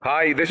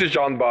Hi, this is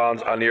John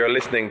Barnes, and you're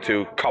listening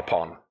to Cop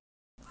On.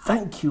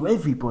 Thank you,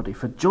 everybody,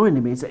 for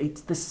joining me.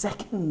 It's the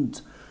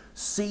second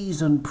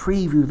season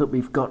preview that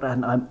we've got,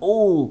 and I'm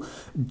all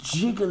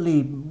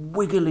jiggly,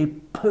 wiggly,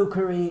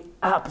 pokery,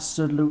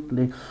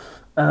 absolutely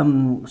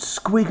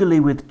squiggly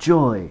with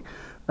joy.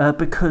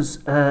 Because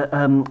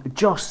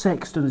Josh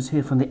Sexton is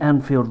here from the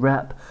Anfield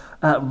Wrap,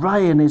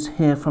 Ryan is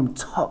here from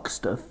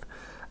Toxteth,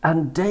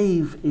 and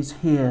Dave is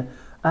here.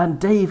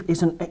 And Dave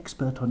is an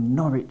expert on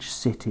Norwich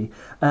City.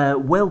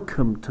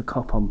 Welcome to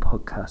Cop On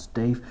Podcast,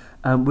 Dave.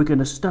 We're going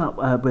to start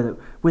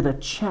with a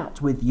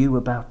chat with you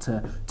about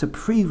to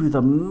preview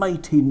the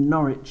mighty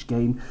Norwich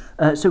game.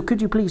 So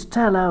could you please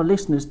tell our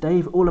listeners,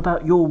 Dave, all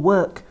about your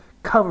work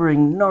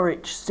covering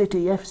Norwich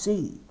City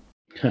FC?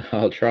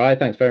 I'll try.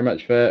 Thanks very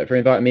much for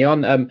inviting me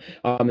on.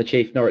 I'm the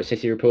chief Norwich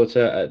City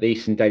reporter at the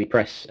Eastern Daily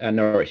Press and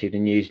Norwich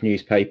Evening News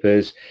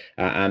newspapers,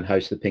 and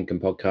host of the Pinkham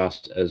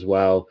podcast as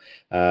well.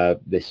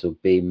 This will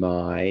be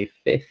my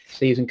fifth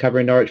season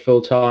covering Norwich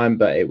full time,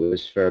 but it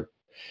was for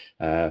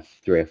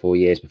 3 or 4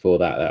 years before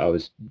that I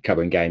was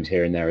covering games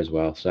here and there as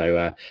well.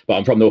 So, but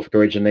I'm from Norfolk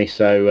originally,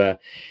 so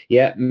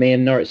yeah, me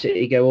and Norwich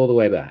City go all the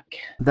way back.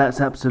 That's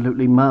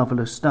absolutely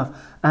marvellous stuff.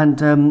 And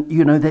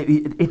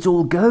it's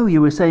all go.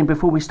 You were saying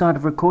before we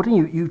started recording,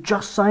 you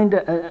just signed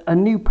a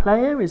new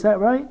player. Is that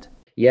right?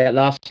 Yeah,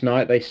 last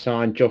night they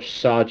signed Josh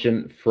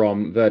Sargent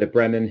from Werder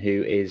Bremen,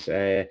 who is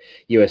a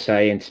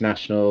USA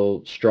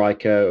international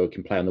striker who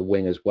can play on the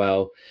wing as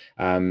well.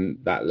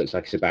 That looks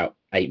like it's about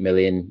 8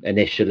 million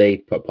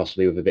initially, but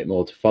possibly with a bit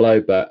more to follow.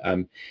 But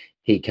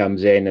he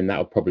comes in, and that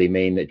will probably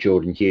mean that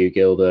Jordan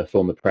Hugill, the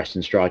former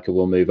Preston striker,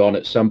 will move on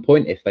at some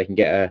point if they can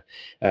get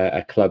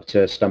a club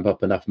to stump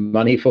up enough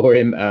money for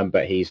him.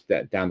 But he's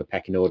down the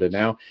pecking order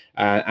now.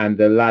 And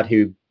the lad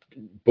who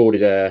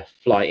boarded a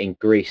flight in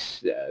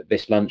Greece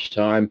this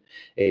lunchtime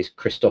is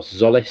Christos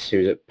Zolis,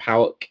 who's at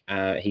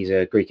PAOK. He's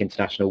a Greek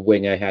international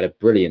winger. He had a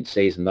brilliant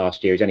season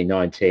last year. He's only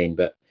 19,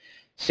 but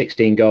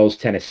 16 goals,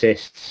 10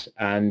 assists,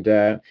 and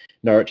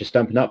Norwich are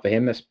stumping up for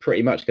him. That's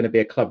pretty much going to be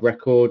a club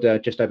record,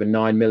 just over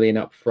 9 million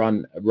up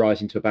front,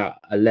 rising to about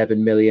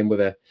 11 million with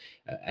a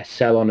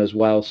sell on as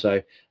well.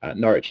 So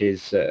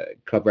Norwich's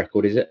club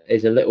record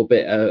is a little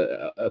bit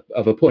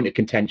of a point of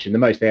contention. The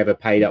most they ever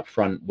paid up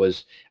front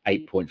was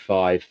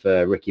 8.5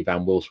 for Ricky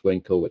Van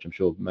Wolfswinkel, which I'm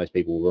sure most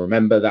people will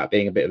remember that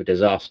being a bit of a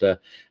disaster,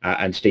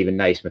 and Stephen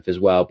Naismith as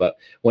well. But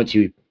once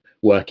you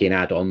work in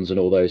add-ons and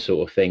all those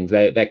sort of things,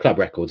 their club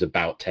record's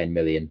about 10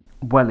 million.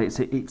 Well,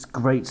 it's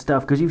great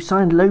stuff because you've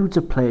signed loads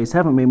of players,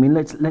 haven't we? I mean,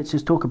 let's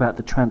just talk about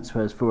the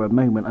transfers for a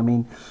moment. I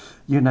mean,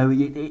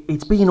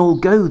 it's been all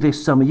go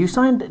this summer. You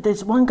signed.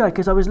 There's one guy,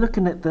 because I was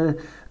looking at the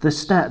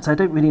stats. I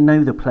don't really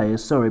know the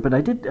players, sorry, but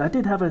I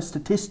did have a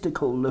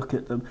statistical look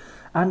at them.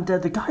 And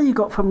the guy you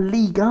got from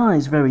Ligue 1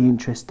 is very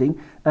interesting.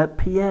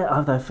 Pierre,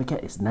 I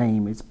forget his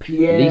name. It's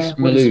Pierre Lys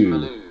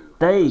Malou.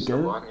 There you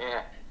go. One,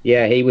 yeah.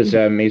 Yeah, he was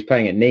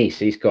playing at Nice.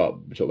 He's got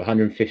sort of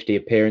 150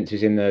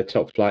 appearances in the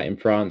top flight in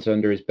France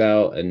under his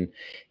belt, and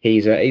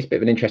he's a bit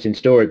of an interesting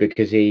story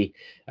because he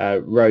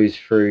rose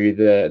through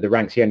the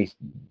ranks. He only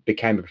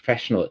became a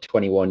professional at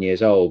 21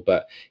 years old,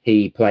 but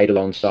he played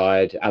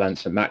alongside Alain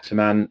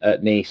Saint-Maximin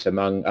at Nice,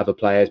 among other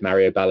players,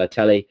 Mario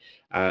Balotelli,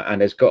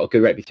 and has got a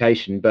good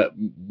reputation. But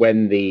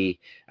when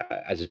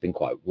as has been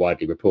quite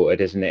widely reported,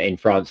 isn't it, in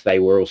France, they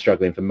were all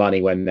struggling for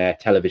money when their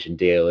television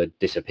deal had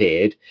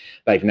disappeared.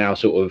 They've now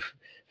sort of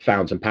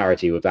found some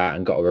parity with that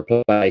and got a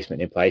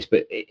replacement in place.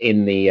 But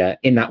in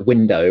that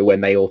window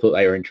when they all thought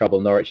they were in trouble,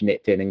 Norwich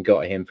nipped in and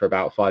got him for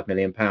about £5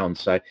 million.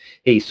 So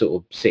he's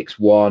sort of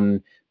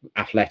 6'1",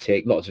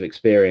 athletic, lots of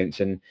experience.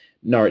 And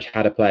Norwich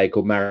had a player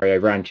called Mario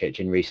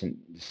Vrancic in recent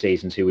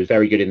seasons who was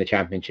very good in the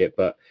Championship,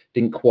 but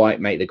didn't quite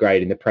make the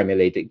grade in the Premier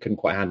League, couldn't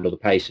quite handle the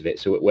pace of it.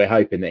 So we're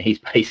hoping that he's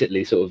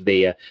basically sort of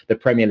the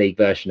Premier League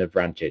version of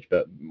Vrancic,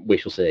 but we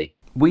shall see.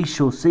 We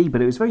shall see,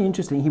 but it was very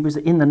interesting. He was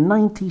in the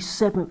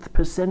 97th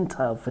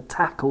percentile for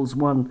tackles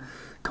won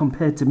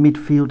compared to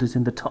midfielders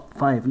in the top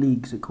 5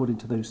 leagues, according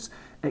to those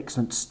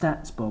excellent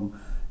StatsBomb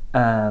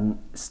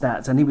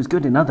stats. And he was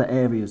good in other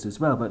areas as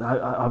well, but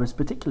I was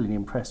particularly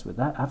impressed with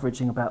that,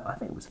 averaging about, I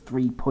think it was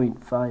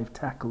 3.5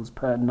 tackles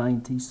per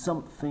 90,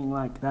 something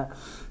like that.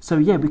 So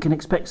yeah, we can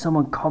expect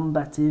someone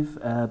combative,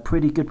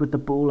 pretty good with the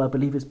ball. I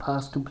believe his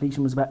pass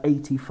completion was about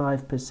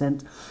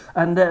 85%.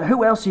 And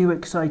who else are you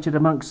excited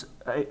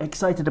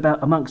about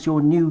amongst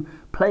your new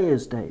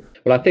players, Dave?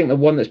 Well, I think the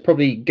one that's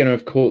probably going to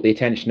have caught the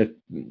attention of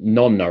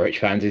non-Norwich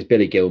fans is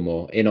Billy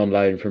Gilmour, in on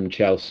loan from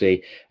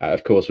Chelsea.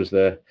 Of course, was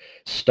the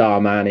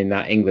star man in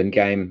that England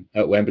game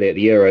at Wembley at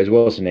the Euros,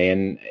 wasn't he?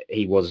 And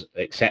he was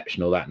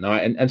exceptional that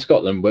night. And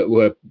Scotland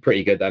were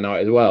pretty good that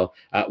night as well,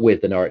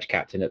 with the Norwich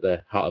captain at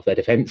the heart of their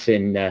defence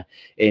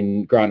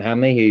in Grant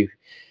Hanley, who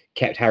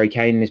kept Harry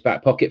Kane in his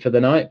back pocket for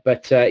the night.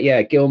 But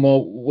yeah,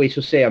 Gilmour, we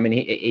shall see. I mean,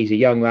 he's a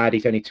young lad.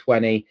 He's only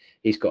 20.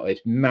 He's got this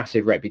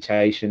massive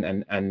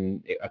reputation.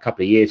 And a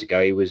couple of years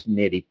ago, he was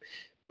nearly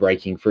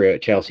breaking through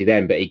at Chelsea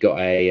then, but he got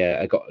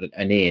a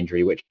knee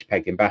injury, which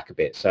pegged him back a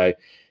bit. So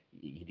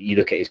you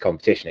look at his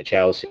competition at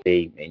Chelsea,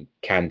 in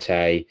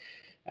Kante,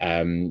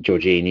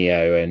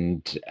 Jorginho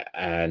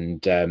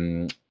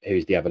and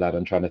who's the other lad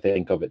I'm trying to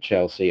think of at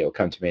Chelsea? It'll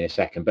come to me in a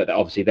second. But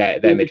obviously their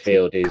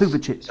midfield is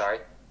Kovacic. Sorry,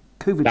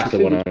 Kovacic. that's the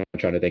one I'm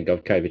trying to think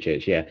of.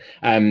 Kovacic, yeah.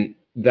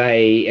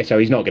 So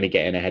he's not going to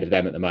get in ahead of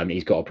them at the moment.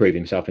 He's got to prove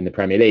himself in the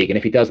Premier League, and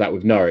if he does that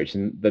with Norwich,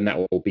 then that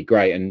will be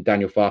great. And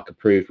Daniel Farke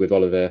proved with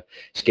Oliver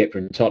Skipp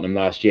from Tottenham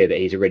last year that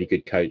he's a really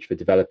good coach for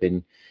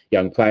developing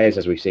young players,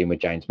 as we've seen with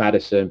James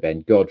Maddison,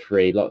 Ben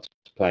Godfrey, lots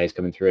of players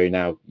coming through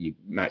now.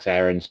 Max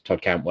Aarons,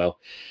 Todd Cantwell.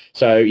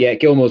 So yeah,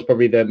 Gilmour's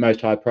probably the most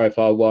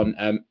high-profile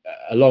one,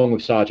 along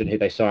with Sargent, who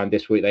they signed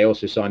this week. They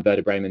also signed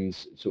Werder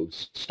Bremen's sort of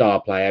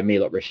star player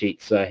Milot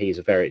Rashica. He's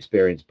a very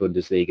experienced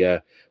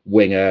Bundesliga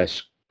winger.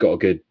 Got a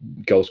good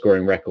goal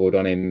scoring record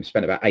on him.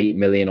 Spent about 8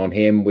 million on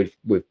him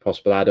with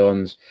possible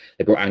add-ons.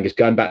 They brought Angus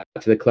Gunn back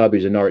to the club,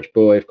 who's a Norwich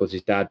boy. Of course,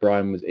 his dad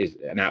Brian is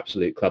an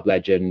absolute club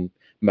legend,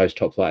 most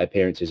top flight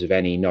appearances of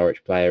any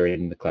Norwich player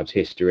in the club's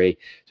history.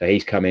 So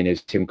he's come in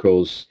as Tim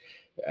Krul's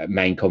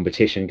main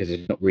competition because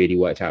it's not really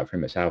worked out for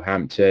him at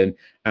Southampton.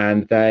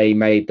 And they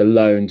made the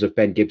loans of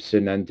Ben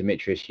Gibson and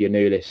Dimitris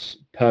Giannoulis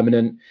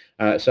permanent.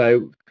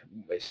 So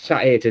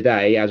sat here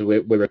today as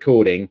we're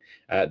recording,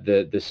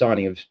 the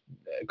signing of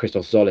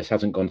Christos Zolis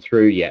hasn't gone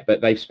through yet,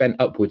 but they've spent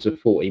upwards of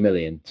 40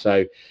 million.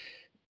 So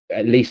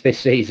at least this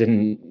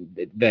season,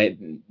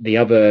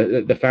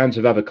 the fans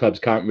of other clubs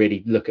can't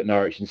really look at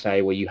Norwich and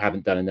say, well, you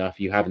haven't done enough,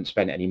 you haven't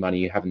spent any money,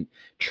 you haven't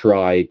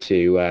tried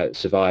to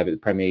survive at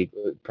the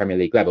Premier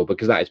League level,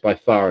 because that is by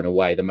far and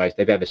away the most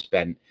they've ever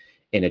spent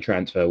in a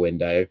transfer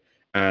window.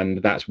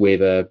 And that's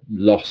with a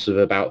loss of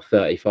about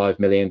 35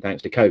 million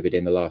thanks to COVID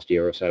in the last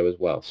year or so as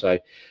well. So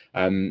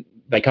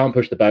they can't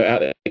push the boat out.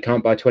 They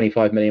can't buy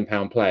 25 million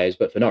pound players.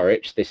 But for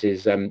Norwich, this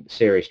is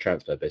serious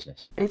transfer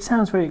business. It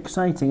sounds very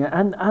exciting,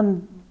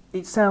 and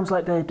it sounds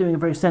like they're doing a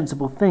very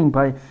sensible thing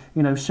by,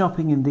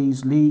 shopping in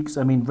these leagues.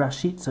 I mean,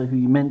 Rashica, who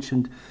you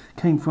mentioned,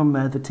 came from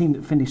the team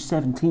that finished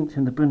 17th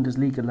in the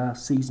Bundesliga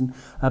last season.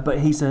 But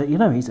he's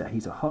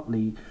a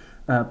hotly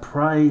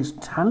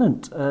prized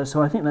talent,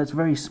 so I think that's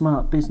very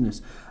smart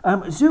business.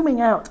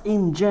 Zooming out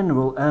in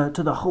general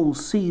to the whole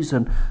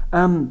season,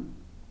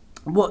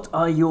 what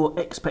are your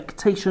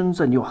expectations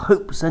and your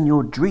hopes and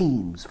your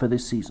dreams for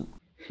this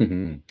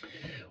season?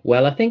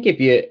 Well, I think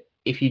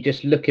if you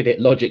just look at it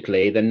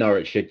logically, then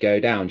Norwich should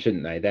go down,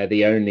 shouldn't they? They're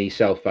the only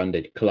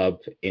self-funded club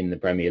in the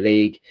Premier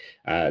League.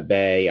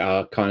 They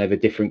are kind of a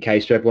different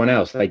case to everyone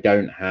else. They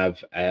don't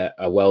have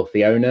a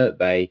wealthy owner.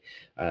 They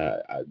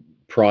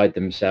pride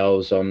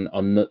themselves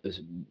on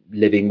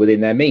living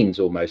within their means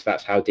almost.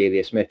 That's how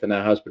Delia Smith and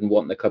her husband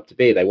want the club to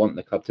be. They want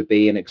the club to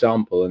be an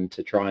example and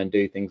to try and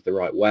do things the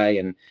right way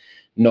and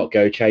not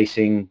go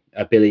chasing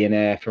a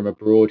billionaire from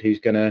abroad who's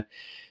going to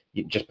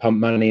just pump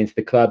money into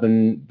the club,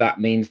 and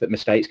that means that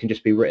mistakes can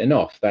just be written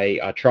off. They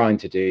are trying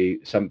to do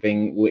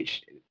something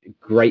which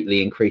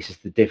greatly increases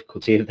the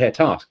difficulty of their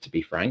task, to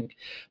be frank,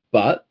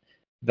 but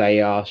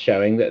they are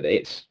showing that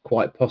it's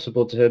quite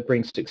possible to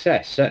bring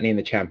success, certainly in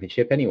the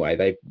Championship anyway.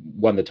 They've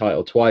won the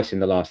title twice in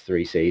the last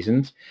 3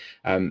 seasons.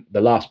 The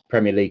last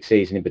Premier League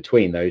season in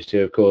between those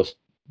two, of course,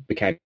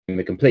 became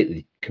a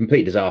complete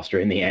disaster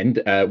in the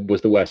end.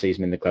 Was the worst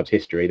season in the club's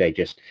history. They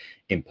just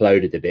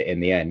imploded a bit in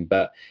the end.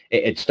 But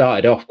it had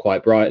started off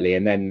quite brightly,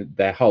 and then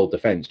their whole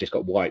defence just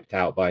got wiped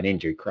out by an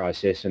injury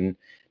crisis, and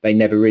they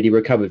never really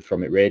recovered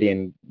from it, really,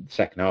 in the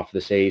second half of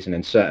the season.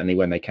 And certainly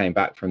when they came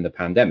back from the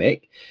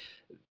pandemic,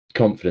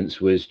 confidence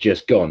was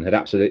just gone, had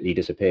absolutely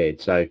disappeared.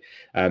 So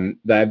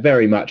they're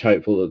very much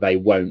hopeful that they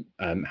won't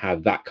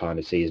have that kind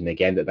of season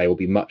again, that they will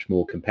be much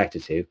more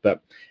competitive.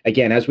 But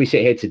again, as we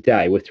sit here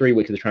today, with 3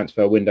 weeks of the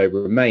transfer window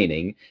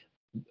remaining,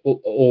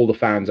 all the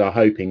fans are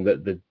hoping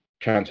that the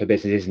transfer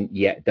business isn't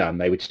yet done.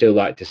 They would still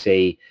like to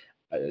see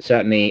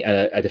certainly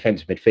a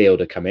defensive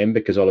midfielder come in,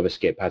 because Oliver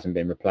Skipp hasn't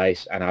been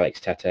replaced and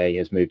Alex Tete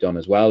has moved on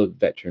as well,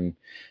 veteran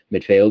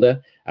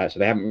midfielder. So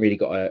they haven't really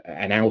got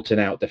an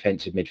out-and-out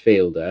defensive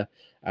midfielder.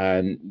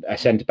 A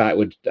centre-back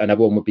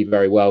another one would be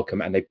very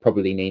welcome, and they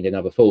probably need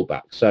another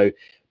full-back. So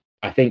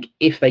I think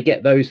if they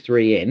get those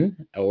 3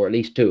 in, or at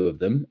least 2 of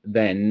them,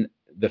 then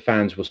the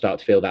fans will start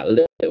to feel that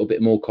little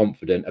bit more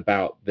confident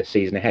about the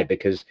season ahead,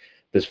 because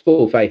there's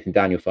full faith in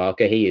Daniel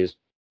Farke. He is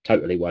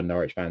totally won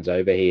Norwich fans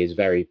over. He is a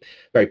very,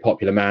 very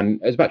popular man,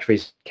 as much for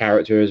his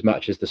character as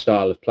much as the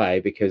style of play,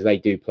 because they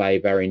do play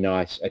very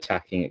nice,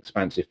 attacking,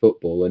 expansive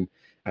football. And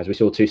as we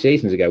saw 2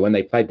 seasons ago, when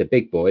they played the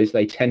big boys,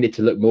 they tended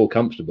to look more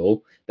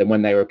comfortable than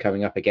when they were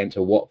coming up against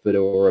a Watford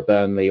or a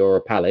Burnley or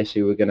a Palace,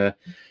 who were going to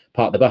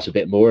park the bus a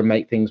bit more and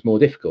make things more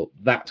difficult.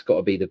 That's got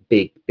to be the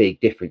big, big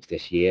difference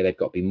this year. They've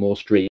got to be more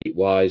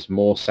streetwise,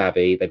 more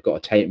savvy. They've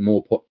got to take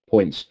more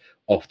points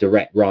off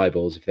direct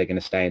rivals if they're going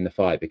to stay in the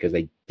fight, because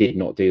they did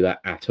not do that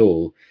at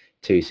all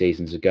 2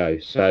 seasons ago.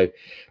 So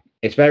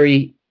it's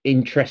very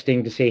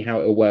interesting to see how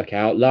it will work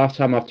out. Last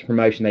time after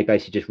promotion, they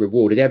basically just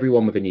rewarded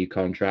everyone with a new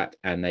contract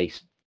and they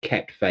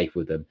kept faith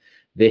with them.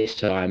 This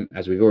time,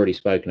 as we've already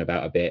spoken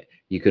about a bit,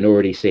 you can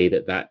already see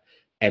that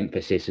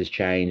emphasis has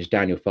changed.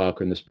 Daniel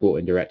Farke and the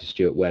sporting director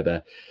Stuart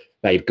Webber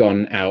they've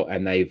gone out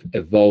and they've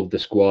evolved the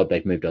squad.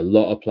 They've moved a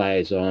lot of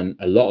players on.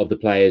 A lot of the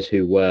players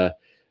who were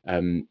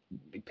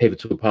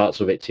pivotal parts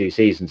of it 2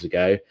 seasons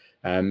ago,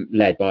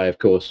 led by, of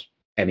course,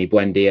 Emi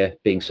Buendia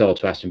being sold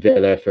to Aston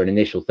Villa for an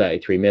initial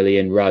 33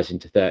 million, rising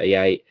to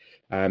 38.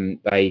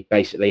 They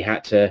basically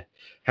had to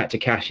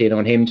cash in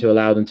on him to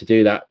allow them to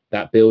do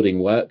that building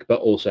work,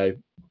 but also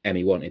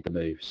Emi wanted the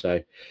move.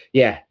 So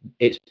yeah,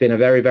 it's been a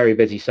very, very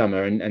busy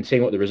summer, and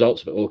seeing what the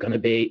results of it all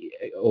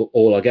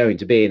are going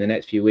to be in the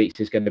next few weeks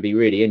is going to be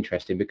really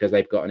interesting, because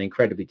they've got an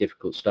incredibly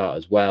difficult start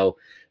as well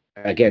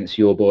against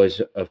your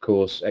boys, of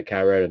course, at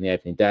Carrow Road on the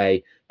opening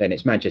day. Then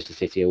it's Manchester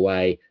City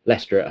away,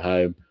 Leicester at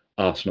home,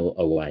 Arsenal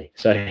away.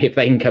 So if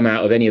they can come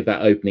out of any of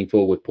that opening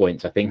 4 with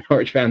points, I think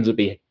Norwich fans will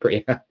be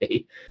pretty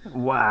happy.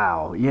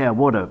 Wow, yeah,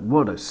 what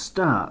a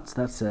start.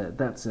 That's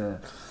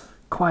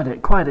quite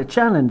a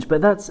challenge,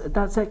 but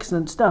that's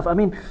excellent stuff. I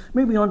mean,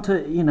 moving on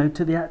to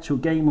to the actual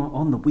game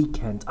on the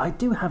weekend, I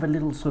do have a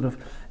little sort of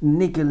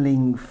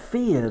niggling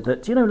fear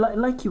that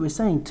like you were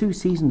saying 2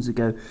 seasons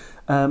ago,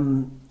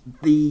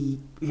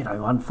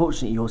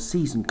 unfortunately your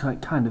season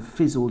kind of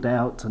fizzled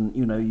out, and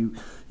you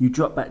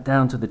dropped back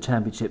down to the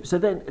Championship. So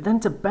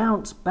then to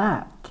bounce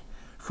back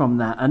from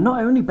that, and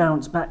not only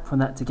bounce back from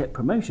that to get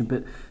promotion,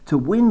 but to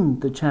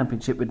win the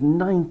Championship with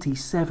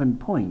 97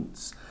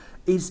 points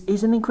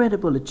is an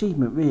incredible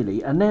achievement,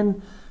 really. And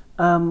then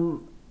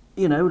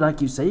like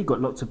you say, you've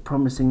got lots of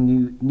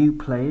promising new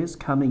players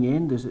coming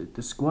in.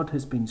 The squad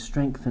has been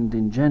strengthened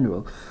in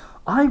general.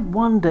 I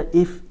wonder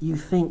if you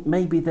think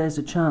maybe there's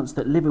a chance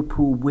that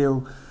Liverpool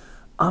will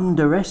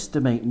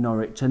underestimate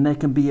Norwich and there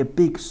can be a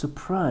big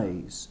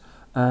surprise.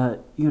 I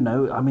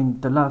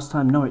mean, the last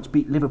time Norwich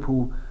beat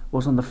Liverpool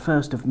was on the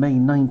 1st of May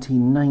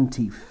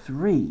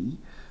 1993.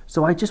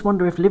 So I just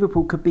wonder if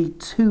Liverpool could be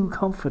too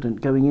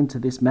confident going into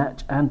this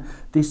match, and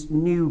this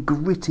new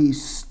gritty,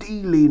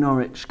 steely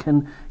Norwich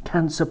can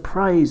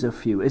surprise a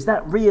few. Is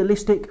that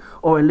realistic,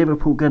 or are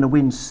Liverpool going to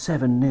win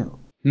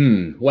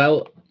 7-0?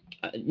 Well,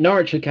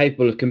 Norwich are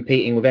capable of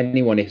competing with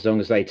anyone as long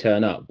as they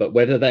turn up, but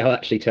whether they'll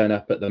actually turn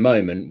up at the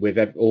moment with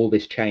all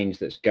this change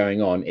that's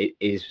going on, it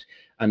is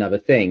another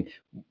thing.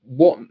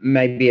 What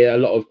maybe a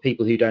lot of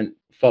people who don't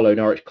follow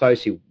Norwich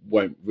closely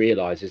won't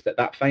realise is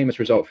that famous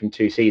result from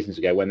 2 seasons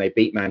ago, when they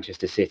beat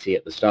Manchester City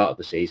at the start of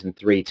the season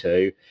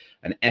 3-2,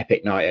 an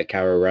epic night at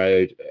Carrow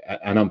Road,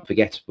 an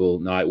unforgettable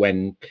night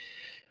when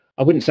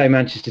I wouldn't say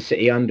Manchester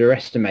City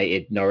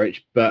underestimated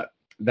Norwich, but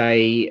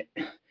they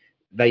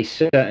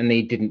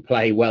certainly didn't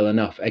play well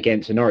enough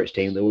against a Norwich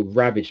team that were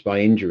ravaged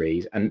by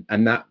injuries, and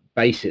that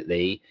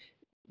basically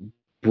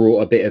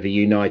brought a bit of a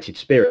united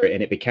spirit,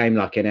 and it became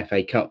like an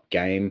FA Cup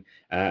game,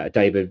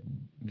 David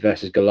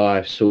versus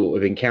Goliath sort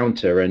of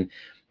encounter. And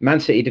Man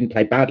City didn't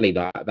play badly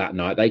that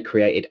night. They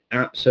created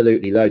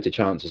absolutely loads of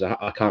chances.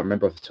 I can't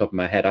remember off the top of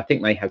my head. I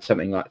think they had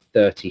something like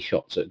 30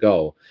 shots at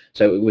goal.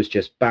 So it was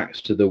just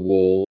backs to the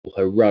wall,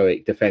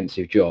 heroic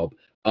defensive job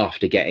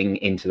after getting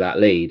into that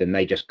lead, and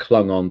they just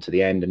clung on to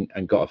the end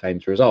and got a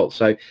famous result.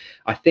 So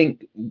I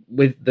think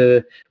with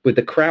the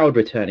crowd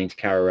returning to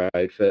Carrow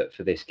Road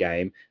for this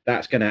game,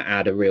 that's going to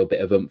add a real bit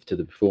of oomph to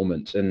the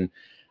performance, and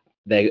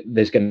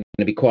there's going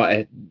to be quite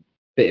a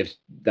bit of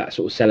that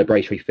sort of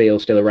celebratory feel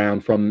still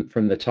around from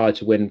the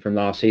title win from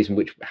last season,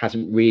 which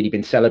hasn't really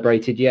been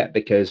celebrated yet,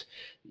 because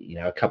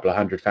a couple of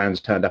hundred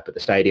fans turned up at the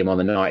stadium on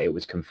the night it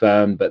was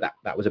confirmed, but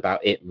that was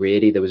about it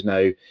really. There was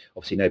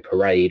obviously no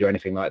parade or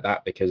anything like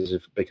that because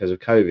of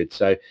COVID.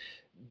 So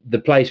the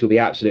place will be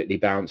absolutely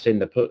bouncing.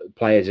 The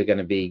players are going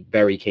to be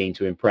very keen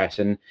to impress,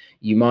 and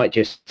you might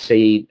just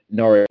see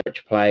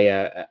Norwich play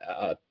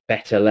a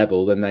better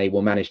level than they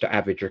will manage to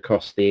average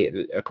across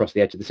the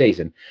edge of the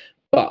season.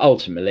 But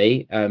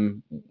ultimately,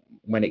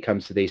 when it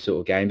comes to these sort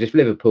of games, if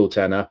Liverpool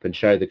turn up and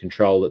show the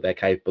control that they're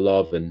capable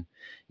of, and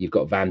you've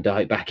got Van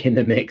Dijk back in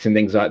the mix and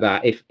things like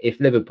that, if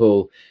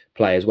Liverpool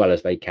play as well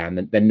as they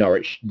can, then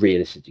Norwich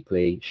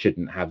realistically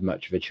shouldn't have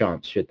much of a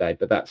chance, should they?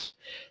 But that's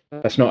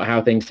not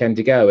how things tend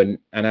to go. And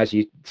as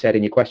you said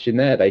in your question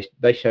there,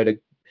 they showed a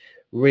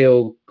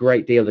real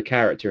great deal of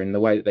character in the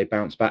way that they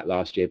bounced back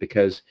last year,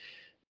 because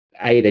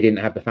A, they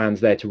didn't have the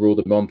fans there to rule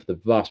them on for the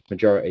vast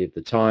majority of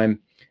the time.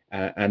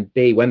 And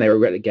B, when they were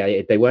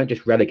relegated, they weren't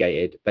just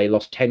relegated, they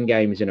lost 10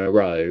 games in a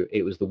row.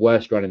 It was the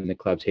worst run in the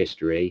club's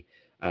history,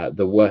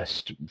 the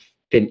worst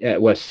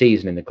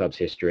season in the club's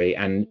history.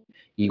 And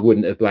you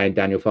wouldn't have blamed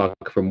Daniel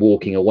Farke from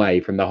walking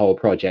away from the whole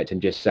project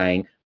and just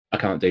saying, I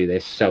can't do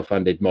this,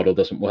 self-funded model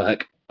doesn't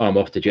work, I'm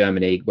off to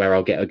Germany where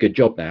I'll get a good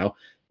job now.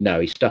 No,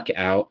 he stuck it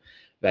out.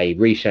 They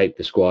reshaped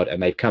the squad,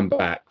 and they've come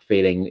back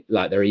feeling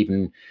like they're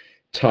even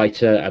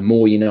tighter, a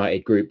more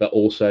united group, but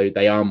also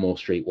they are more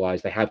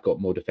streetwise. They have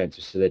got more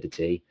defensive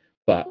solidity,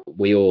 but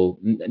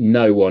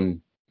no one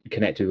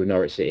connected with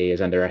Norwich City is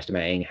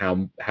underestimating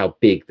how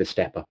big the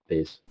step up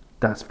is.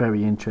 That's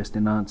very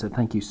interesting answer.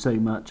 Thank you so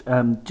much.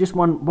 Just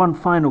one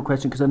final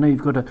question, because I know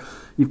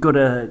you've got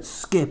to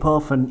skip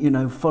off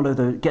and follow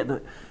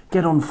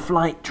get on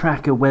Flight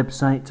Tracker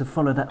website to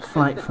follow that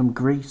flight from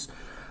Greece.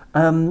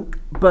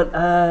 But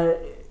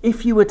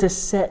if you were to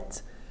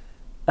set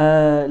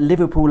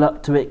Liverpool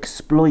up to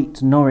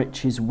exploit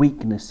Norwich's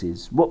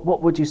weaknesses?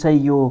 What would you say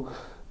your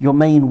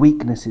main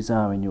weaknesses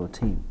are in your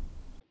team?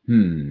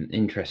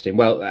 Interesting.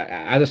 Well,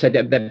 as I said,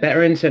 they're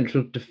better in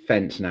central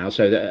defence now.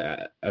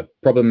 So a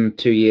problem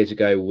 2 years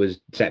ago was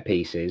set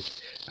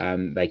pieces.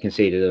 They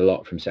conceded a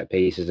lot from set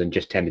pieces and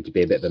just tended to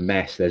be a bit of a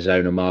mess. Their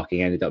zonal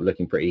marking ended up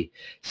looking pretty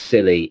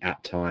silly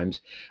at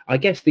times. I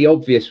guess the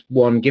obvious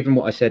one, given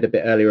what I said a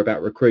bit earlier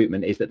about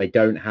recruitment, is that they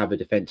don't have a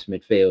defensive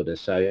midfielder.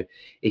 So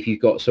if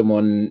you've got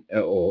someone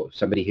or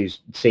somebody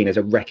who's seen as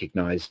a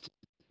recognised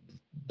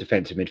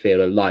defensive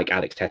midfielder like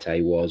Alex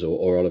Tete was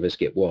or Oliver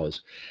Skipp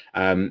was.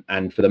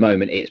 And for the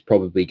moment, it's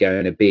probably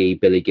going to be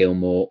Billy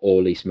Gilmore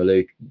or Lisa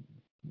Malou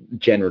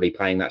generally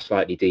playing that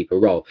slightly deeper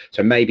role.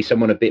 So maybe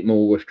someone a bit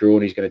more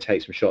withdrawn who's going to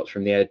take some shots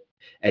from the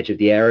edge of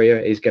the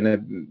area is going to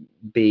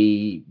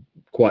be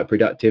quite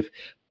productive.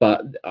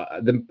 But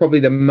probably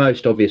the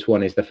most obvious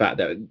one is the fact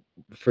that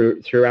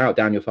throughout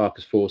Daniel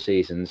Farke's 4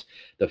 seasons,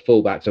 the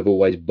fullbacks have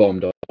always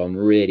bombed on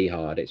really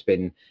hard. It's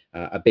been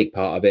a big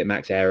part of it.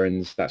 Max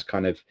Aarons, that's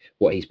kind of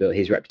what he's built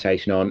his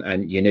reputation on.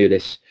 And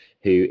Giannoulis,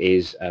 who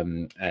is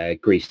a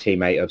Greece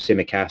teammate of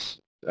Tsimikas,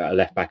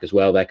 left back as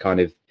well.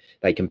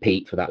 They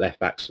compete for that left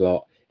back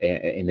slot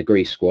in the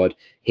Greece squad.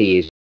 He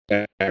is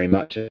very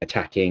much an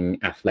attacking,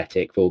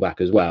 athletic fullback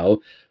as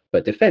well.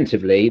 But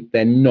defensively,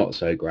 they're not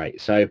so great.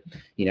 So,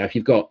 if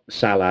you've got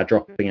Salah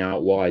dropping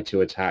out wide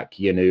to attack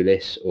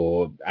Giannoulis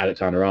or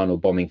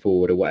Alexander-Arnold bombing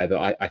forward or whatever,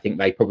 I think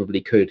they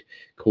probably could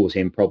cause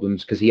him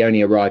problems because he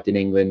only arrived in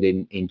England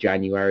in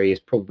January. Is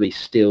probably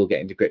still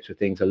getting to grips with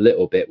things a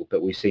little bit,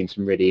 but we've seen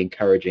some really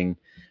encouraging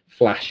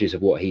flashes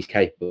of what he's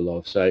capable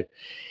of. So,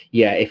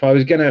 yeah, if I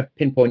was going to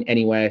pinpoint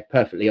anywhere,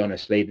 perfectly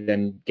honestly,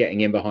 then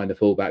getting in behind the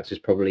fullbacks is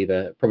probably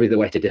the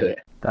way to do it.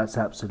 That's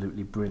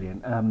absolutely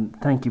brilliant.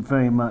 Thank you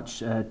very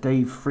much,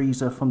 Dave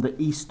Freezer from the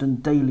Eastern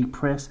Daily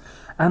Press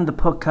and the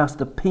podcast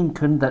The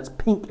Pink 'Un. That's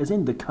pink as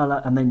in the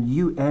colour and then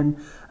UN.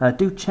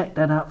 Do check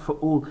that out for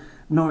all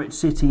Norwich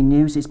City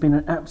news. It's been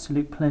an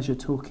absolute pleasure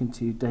talking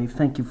to you, Dave.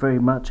 Thank you very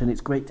much, and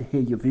it's great to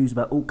hear your views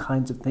about all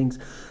kinds of things.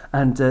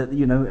 And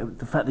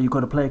the fact that you've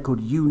got a player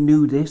called You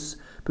Knew This,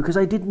 because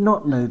I did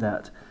not know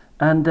that.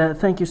 And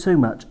thank you so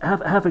much.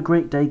 Have a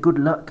great day. Good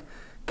luck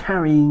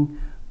carrying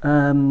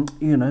the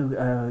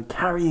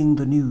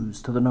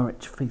news to the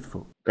Norwich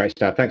faithful. Great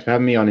stuff. Thanks for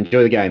having me on.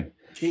 Enjoy the game.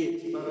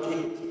 Cheers.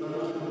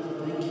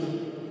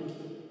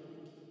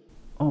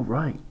 All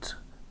right.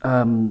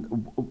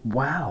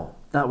 Wow,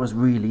 that was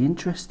really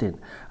interesting.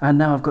 And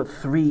now I've got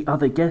 3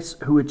 other guests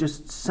who are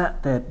just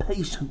sat there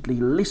patiently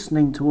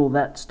listening to all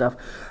that stuff.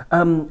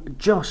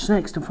 Josh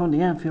Sexton from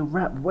the Anfield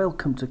Wrap,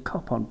 welcome to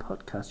Cop On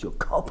Podcast, your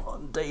Cop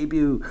On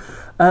debut.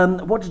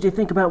 What did you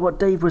think about what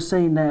Dave was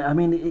saying there? I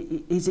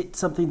mean, is it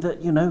something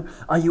that,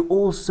 are you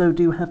also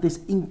do have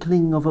this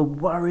inkling of a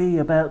worry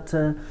about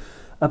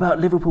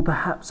Liverpool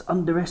perhaps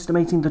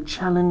underestimating the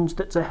challenge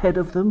that's ahead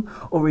of them?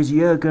 Or is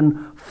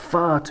Jurgen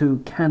far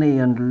too canny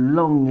and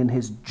long in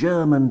his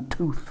German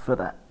tooth for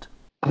that?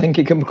 I think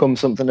it can become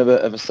something of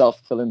a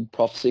self-fulfilling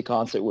prophecy,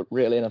 can't it,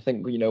 really? And I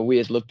think, we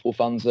as Liverpool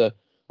fans are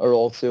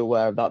all too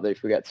aware of that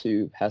if we get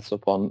too heads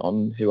up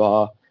on who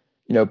our,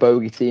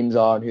 bogey teams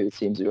are and who the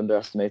teams we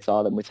underestimate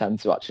are, then we tend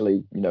to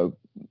actually,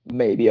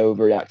 maybe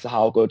overreact to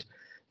how good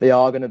they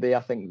are going to be. I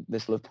think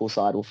this Liverpool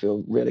side will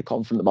feel really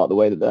confident about the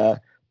way that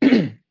they're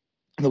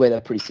the way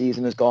their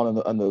pre-season has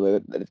gone and the way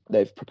that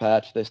they've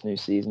prepared for this new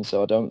season.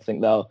 So I don't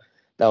think they'll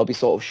be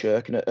sort of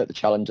shirking at the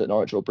challenge that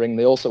Norwich will bring.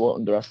 They also won't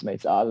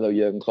underestimate it either, though.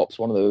 Jurgen Klopp's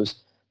one of those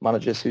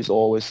managers who's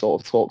always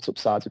sort of talked up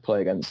sides we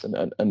play against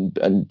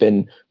and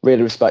been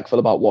really respectful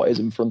about what is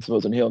in front of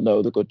us, and he'll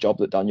know the good job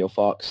that Daniel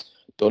Farke's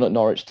done at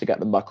Norwich to get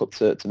them back up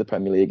to the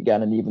Premier League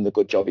again, and even the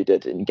good job he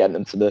did in getting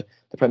them to the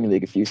Premier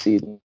League a few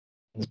seasons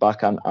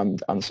back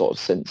and sort of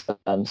since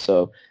then.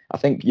 So I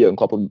think Jurgen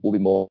Klopp will be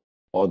more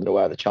than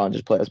aware of the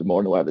challenges. Players will be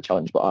more than aware of the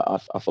challenge, but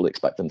I fully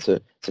expect them to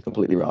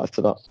completely rise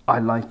to that. I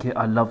like it.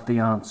 I love the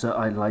answer.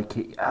 I like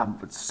it.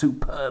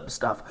 Superb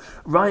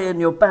stuff. Ryan,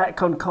 you're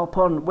back on Cop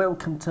On.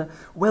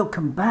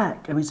 Welcome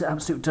back. I mean, it's an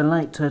absolute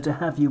delight to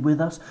have you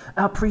with us.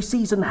 Our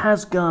pre-season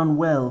has gone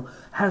well,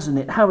 hasn't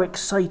it? How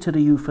excited are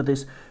you for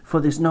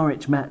this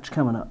Norwich match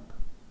coming up?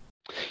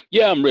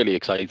 Yeah, I'm really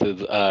excited.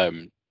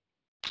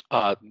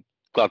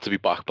 Glad to be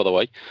back, by the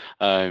way.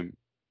 I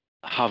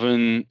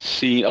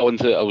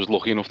was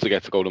lucky enough to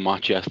get to go to the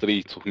match yesterday.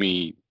 He took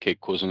me kid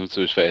cousin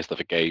to his first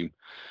ever game,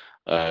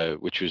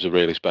 which was a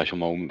really special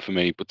moment for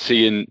me. But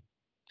seeing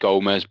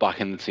Gomez back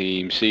in the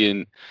team,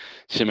 seeing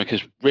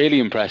Tsimikas really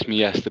impressed me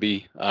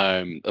yesterday.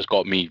 Has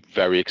got me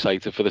very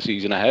excited for the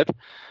season ahead.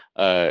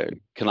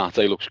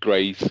 Konate looks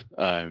great.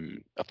 I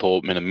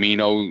thought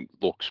Minamino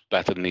looks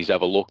better than he's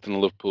ever looked in a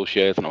Liverpool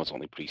shirt. I know it's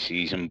only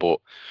pre-season, but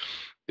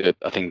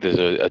I think there's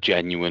a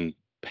genuine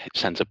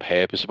sense of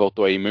purpose about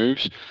the way he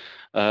moves,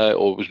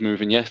 or was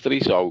moving yesterday.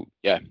 So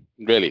yeah,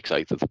 really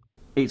excited.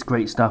 It's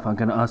great stuff. I'm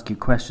going to ask you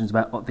questions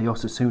about the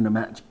Osasuna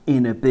match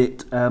in a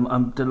bit.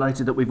 I'm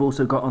delighted that we've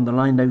also got on the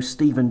line now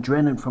Stephen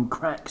Drennan from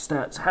Crack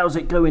Stats. How's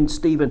it going,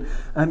 Stephen?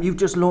 You've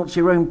just launched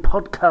your own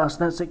podcast.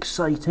 That's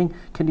exciting.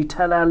 Can you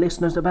tell our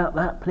listeners about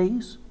that,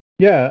 please?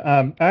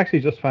 Yeah, I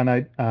actually just found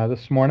out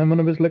this morning when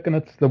I was looking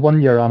at the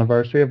 1 year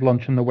anniversary of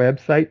launching the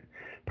website.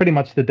 Pretty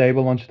much the day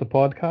we launched the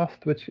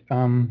podcast, which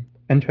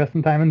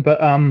interesting timing. But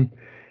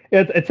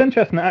it's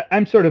interesting.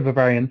 I'm sort of a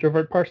very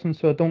introvert person,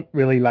 so I don't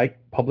really like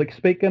public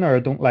speaking, or I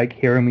don't like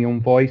hearing my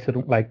own voice. I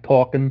don't like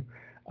talking.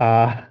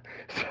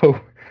 So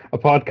a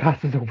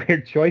podcast is a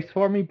weird choice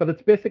for me, but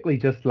it's basically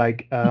just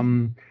like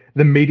the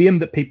medium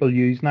that people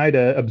use now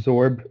to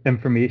absorb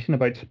information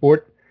about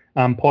sport.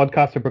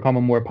 Podcasts are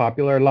becoming more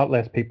popular. A lot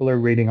less people are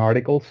reading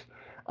articles.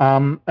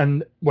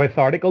 And with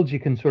articles, you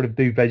can sort of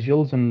do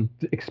visuals and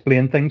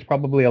explain things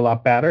probably a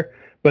lot better.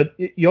 But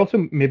you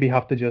also maybe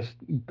have to just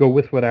go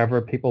with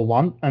whatever people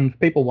want. And if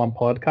people want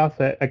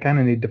podcasts, I kind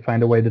of need to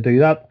find a way to do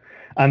that.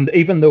 And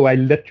even though I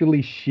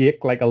literally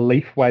shake like a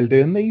leaf while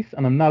doing these,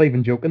 and I'm not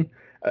even joking,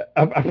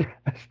 I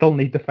still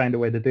need to find a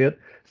way to do it.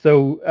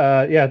 So,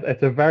 yeah,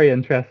 it's a very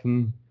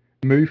interesting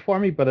move for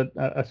me, but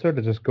I sort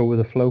of just go with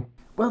the flow.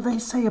 Well, they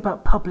say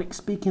about public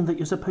speaking that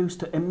you're supposed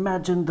to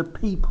imagine the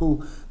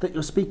people that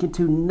you're speaking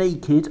to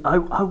naked.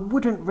 I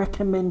wouldn't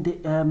recommend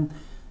it, in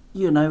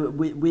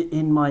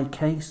my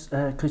case,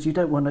 because you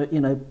don't want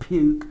to,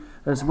 puke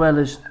as well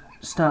as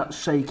start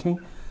shaking.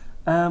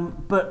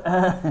 But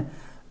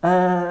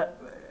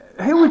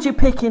who would you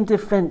pick in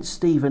defence,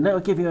 Stephen? That'll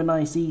give you a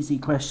nice, easy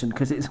question,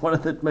 because it's one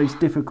of the most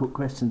difficult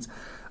questions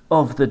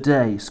of the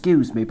day.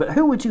 Excuse me, but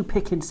who would you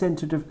pick in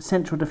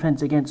central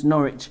defence against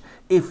Norwich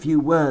if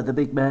you were the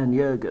big man,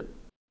 Jurgen?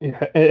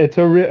 Yeah,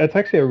 it's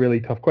actually a really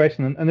tough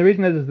question, and the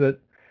reason is that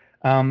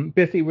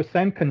basically we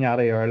signed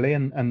Konaté early,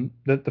 and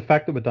the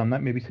fact that we've done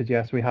that maybe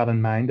suggests we had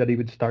in mind that he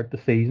would start the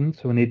season,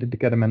 so we needed to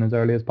get him in as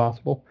early as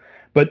possible.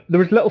 But there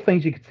was little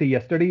things you could see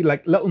yesterday,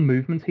 like little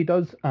movements he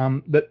does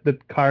that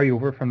carry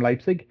over from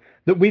Leipzig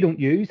that we don't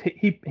use.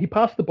 He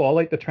passed the ball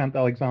out to Trent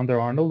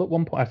Alexander-Arnold at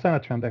one point. I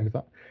said Trent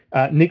Alexander.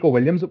 Nico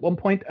Williams at one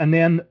point, and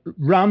then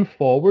ran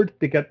forward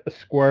to get a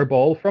square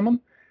ball from him.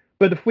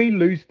 But if we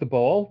lose the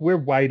ball, we're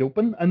wide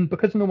open, and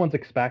because no one's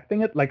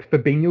expecting it, like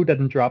Fabinho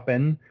didn't drop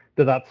in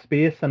to that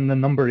space, and the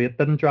number 8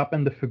 didn't drop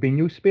into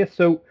Fabinho's space.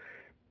 So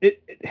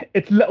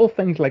it's little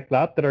things like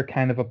that are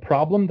kind of a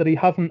problem that he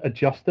hasn't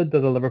adjusted to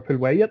the Liverpool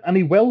way yet, and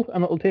he will,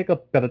 and it'll take a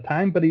bit of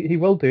time, but he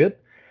will do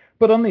it.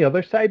 But on the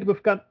other side,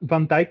 we've got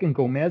Van Dijk and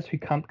Gomez who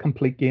can't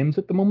complete games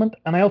at the moment,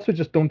 and I also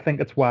just don't think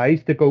it's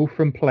wise to go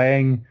from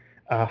playing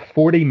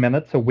 40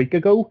 minutes a week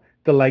ago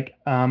to like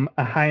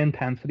a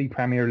high-intensity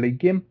Premier League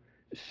game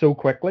so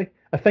quickly.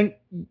 I think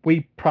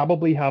we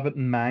probably have it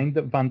in mind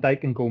that Van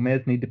Dijk and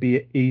Gomez need to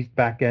be eased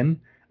back in,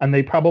 and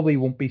they probably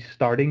won't be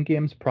starting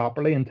games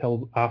properly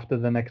until after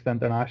the next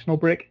international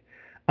break.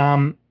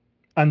 And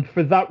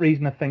for that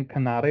reason, I think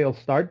Konaté will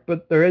start,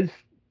 but there is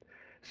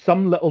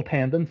some little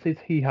tendencies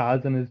he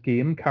has in his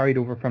game carried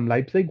over from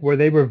Leipzig where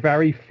they were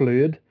very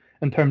fluid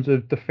in terms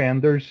of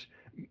defenders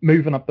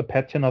moving up the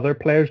pitch and other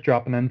players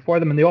dropping in for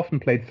them, and they often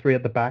played 3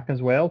 at the back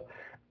as well.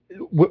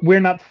 We're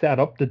not set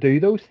up to do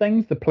those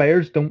things. The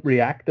players don't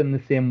react in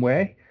the same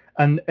way,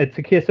 and it's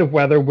a case of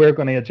whether we're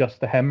going to adjust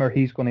to him or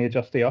he's going to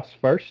adjust to us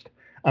first,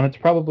 and it's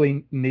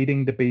probably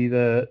needing to be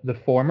the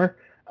former,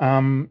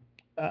 and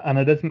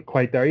it isn't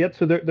quite there yet,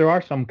 so there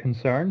are some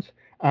concerns.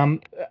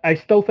 I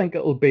still think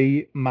it'll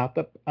be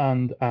Matip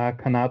and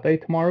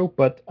Konaté tomorrow,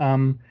 but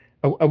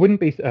I wouldn't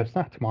be, it's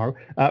not tomorrow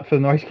for the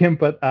Norwich game,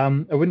 but I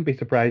wouldn't be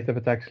surprised if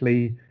it's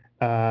actually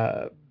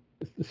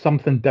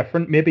something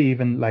different, maybe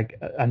even like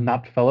a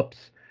Nat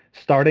Phillips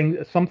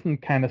starting, something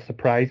kind of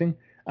surprising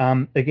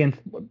against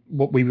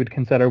what we would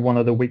consider one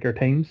of the weaker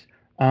teams,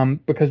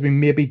 because we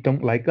maybe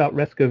don't like that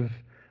risk of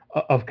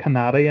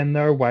Konaté in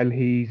there while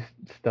he's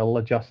still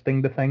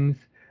adjusting to things.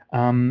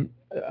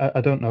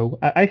 I don't know.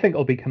 I think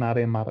it'll be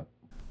Konaté and Matip.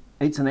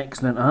 It's an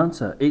excellent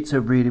answer. It's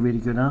a really, really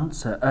good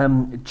answer.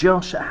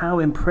 Josh, how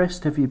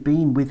impressed have you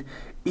been with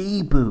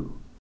Ibu?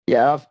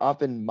 Yeah, I've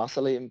been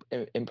massively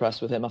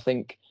impressed with him. I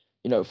think,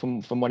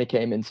 from when he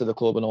came into the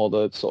club and all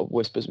the sort of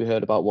whispers we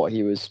heard about what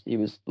he was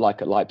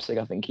like at Leipzig,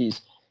 I think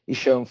he's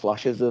shown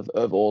flashes of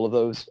all of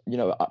those,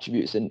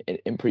 attributes in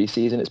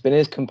pre-season. It's been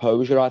his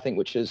composure, I think,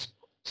 which has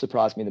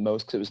surprised me the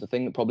most, because it was the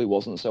thing that probably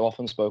wasn't so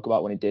often spoke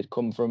about when he did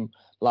come from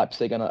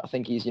Leipzig. And I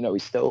think he's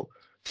still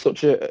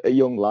such a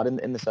young lad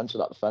in the centre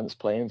of that defence,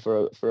 playing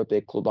for a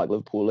big club like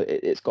Liverpool.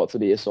 It's got to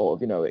be a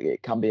sort of,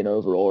 it can be an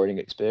overawing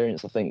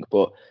experience, I think.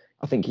 But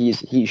I think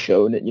he's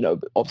shown it.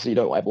 Obviously you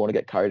don't ever want to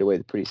get carried away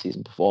with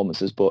pre-season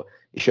performances, but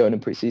he's shown in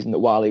pre-season that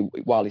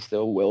while he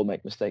still will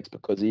make mistakes,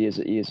 because he is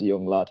a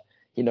young lad,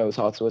 he knows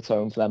how to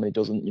atone for them, and he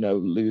doesn't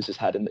lose his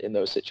head in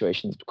those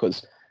situations.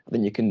 Because I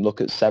think you can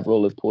look at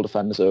several Liverpool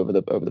defenders over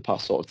the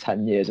past sort of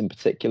 10 years in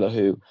particular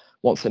who,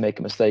 once they make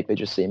a mistake, they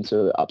just seem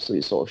to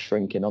absolutely sort of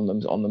shrink in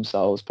on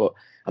themselves. But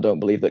I don't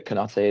believe that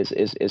Konaté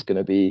is going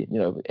to be,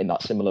 in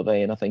that similar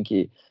vein. I think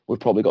we've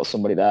probably got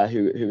somebody there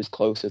who is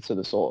closer to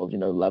the sort of,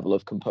 level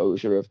of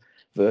composure of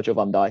Virgil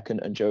van Dijk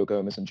and Joe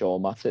Gomez and Joel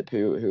Matip,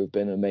 who have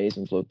been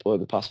amazing for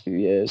the past few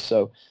years.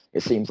 So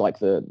it seems like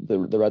the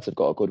Reds have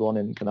got a good one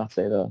in Konate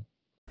there.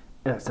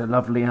 That's a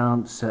lovely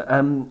answer.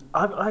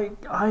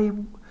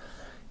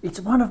 It's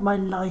one of my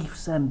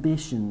life's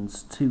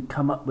ambitions to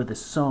come up with a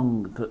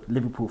song that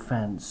Liverpool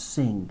fans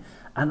sing.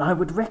 And I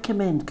would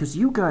recommend, because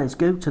you guys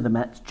go to the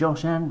match,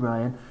 Josh and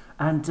Ryan,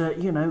 and,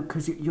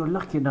 because you're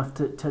lucky enough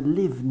to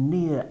live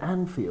near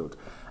Anfield.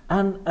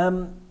 And,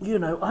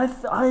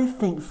 I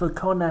think for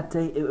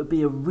Konate it would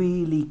be a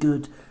really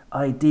good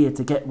idea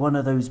to get one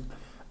of those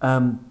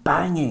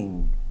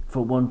banging,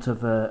 for want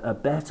of a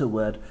better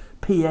word,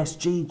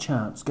 PSG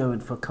chants going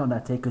for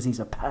Konate, because he's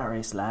a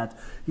Paris lad.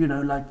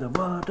 Like the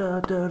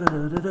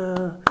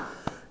wa-da-da-da-da-da-da,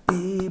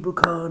 Ibu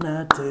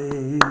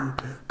Konate,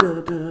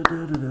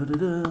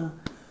 da-da-da-da-da-da,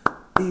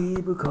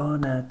 Ibu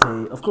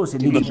Konate. Of course,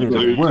 it needs a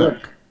bit of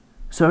work.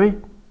 Sorry?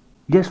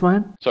 Yes,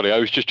 Ryan? Sorry, I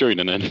was just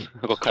joining in.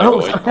 I got carried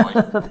away.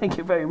 Thank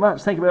you very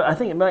much. I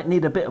think it might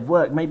need a bit of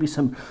work. Maybe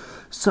some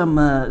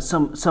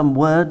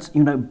words.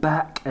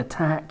 Back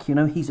attack.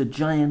 He's a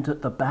giant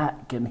at the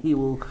back, and he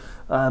will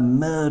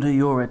murder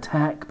your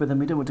attack. But then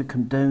we don't want to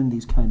condone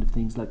these kind of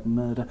things like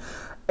murder.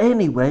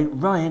 Anyway,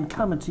 Ryan,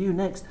 coming to you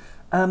next.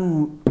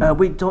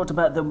 We talked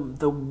about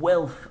the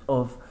wealth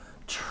of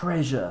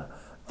treasure,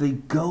 the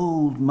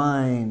gold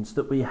mines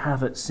that we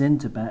have at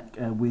centre-back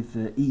with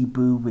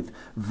Ibu, with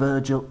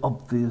Virgil,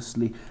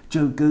 obviously,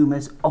 Joe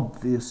Gomez,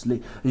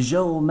 obviously,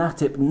 Joel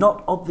Matip,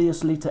 not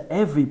obviously to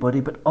everybody,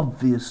 but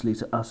obviously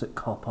to us at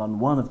Copon,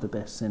 one of the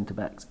best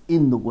centre-backs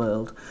in the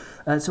world.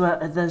 So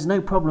there's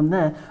no problem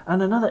there.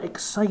 And another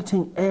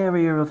exciting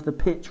area of the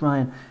pitch,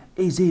 Ryan,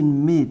 is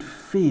in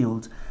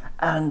midfield.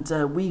 And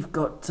we've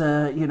got,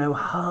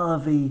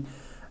 Harvey,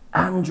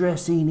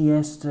 Andres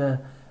Iniesta,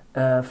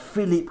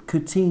 Philippe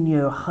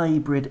Coutinho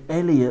hybrid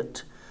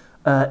Elliott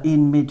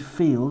in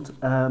midfield,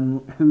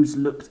 who's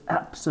looked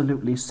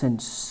absolutely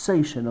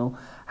sensational,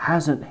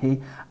 hasn't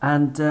he?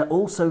 And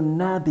also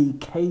Naby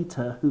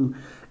Keita, who,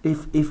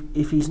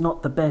 if he's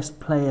not the best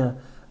player,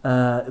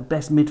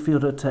 best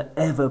midfielder to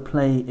ever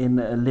play in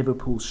a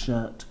Liverpool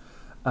shirt,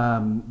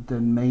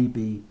 then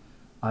maybe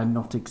I'm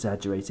not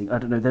exaggerating. I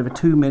don't know. There were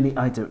too many.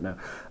 I don't know.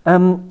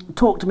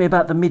 Talk to me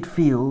about the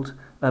midfield.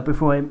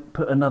 Before I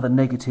put another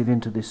negative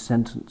into this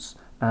sentence,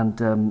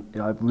 and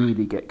I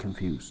really get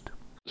confused.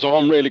 So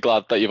I'm really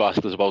glad that you've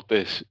asked us about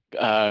this,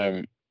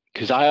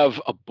 because I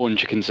have a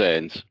bunch of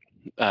concerns,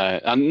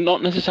 and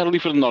not necessarily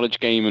for the Norwich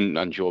game,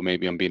 and sure,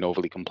 maybe I'm being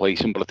overly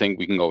complacent, but I think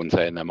we can go and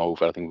turn them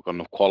over. I think we've got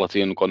enough quality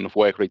and we've got enough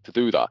work rate to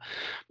do that.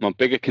 My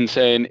bigger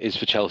concern is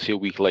for Chelsea a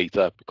week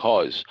later,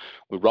 because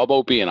with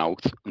Robbo being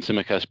out and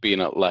Tsimikas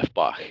being at left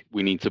back,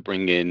 we need to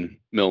bring in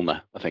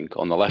Milner, I think,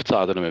 on the left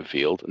side of the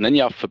midfield, and then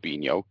you have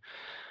Fabinho.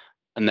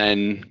 And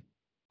then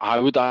I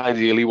would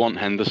ideally want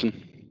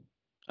Henderson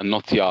and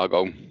not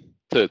Thiago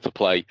to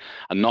play,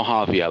 and not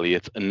Harvey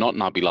Elliott and not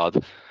Naby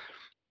Lad.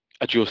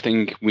 I just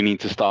think we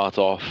need to start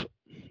off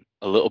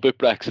a little bit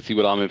Brexity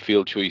with our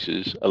midfield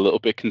choices, a little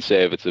bit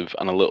conservative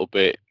and a little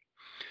bit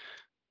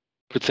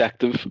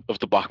protective of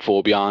the back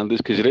four behind us,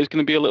 because it is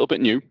going to be a little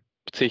bit new,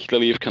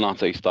 particularly if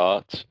Konate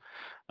starts.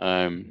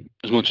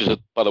 As much as I,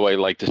 by the way,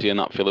 like to see a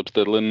Nat Phillips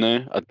diddle in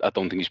there, I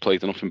don't think he's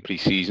played enough in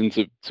pre-season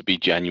to be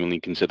genuinely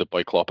considered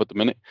by Klopp at the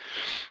minute.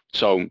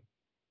 So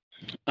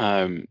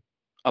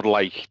I'd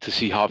like to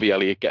see Harvey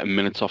Elliott getting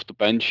minutes off the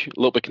bench. A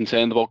little bit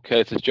concerned about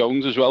Curtis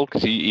Jones as well,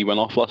 because he went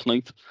off last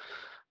night.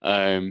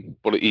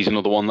 But he's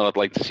another one that I'd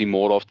like to see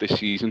more of this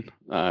season.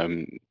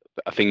 I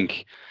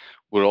think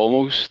we're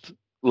almost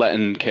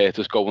letting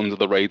Curtis go under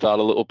the radar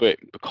a little bit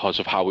because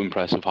of how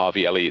impressive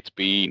Harvey Elliott's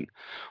been.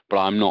 But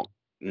I'm not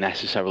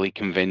necessarily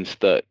convinced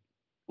that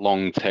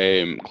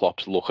long-term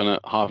Klopp's looking at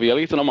Harvey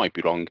Elliott, and I might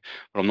be wrong,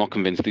 but I'm not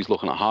convinced he's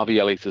looking at Harvey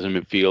Elliott as a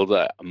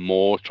midfielder,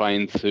 more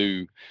trying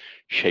to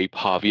shape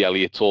Harvey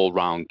Elliott's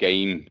all-round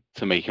game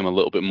to make him a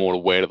little bit more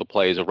aware of the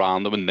players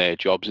around him and their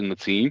jobs in the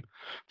team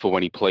for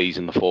when he plays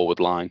in the forward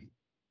line.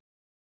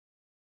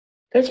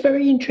 That's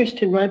very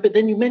interesting, right? But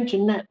then you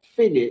mentioned Nat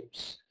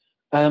Phillips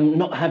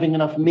not having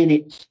enough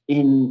minutes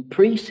in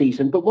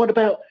pre-season, but what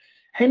about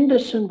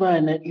Henderson,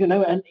 Ryan?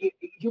 And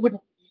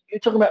you're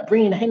talking about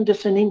bringing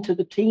Henderson into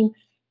the team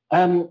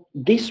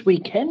this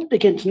weekend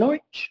against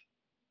Norwich?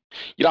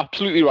 You're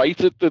absolutely right.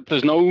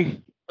 There's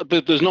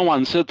no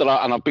answer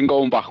that and I've been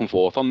going back and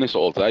forth on this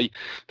all day.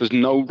 There's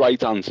no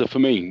right answer for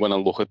me when I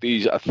look at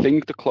these. I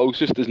think the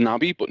closest is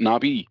Naby, but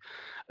Naby,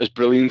 as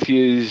brilliant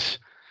he is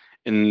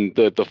in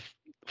the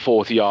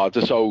 40 yards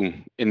or so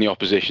in the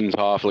opposition's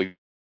half, like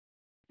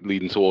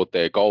leading toward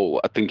their goal,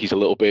 I think he's a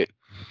little bit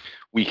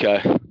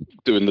weaker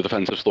doing the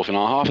defensive stuff in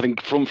our half. I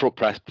think front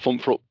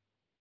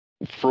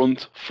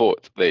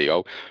foot, there you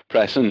go,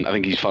 pressing, I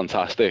think he's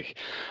fantastic,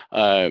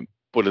 but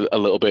a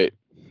little bit,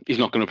 he's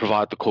not going to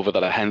provide the cover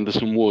that a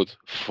Henderson would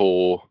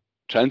for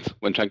Trent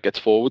when Trent gets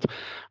forward,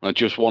 and I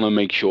just want to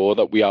make sure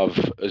that we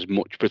have as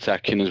much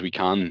protection as we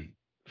can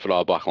for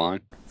our back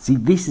line. See,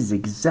 this is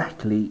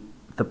exactly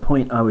the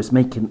point I was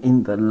making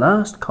in the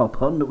last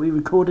Cop On that we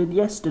recorded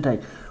yesterday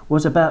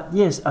was about,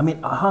 yes, I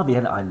mean, Harvey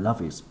Elliott, I love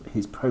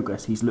his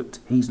progress. He's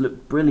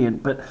looked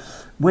brilliant, but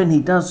when he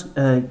does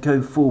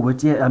go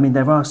forward, yeah, I mean,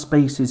 there are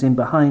spaces in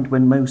behind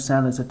when Mo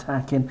Salah's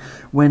attacking,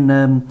 when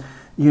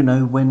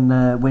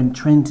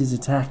Trent is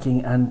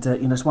attacking, and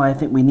that's why I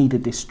think we need a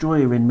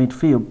destroyer in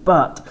midfield.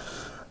 But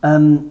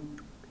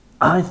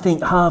I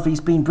think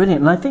Harvey's been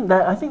brilliant, and I think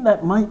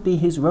that might be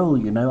his role.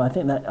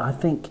 I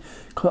think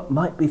Klopp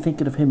might be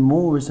thinking of him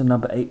more as a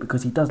number 8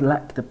 because he does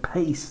lack the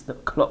pace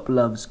that Klopp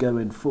loves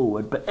going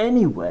forward. But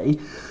anyway,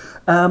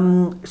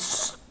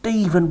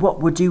 Stephen, what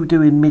would you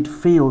do in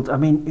midfield? I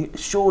mean,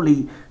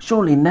 surely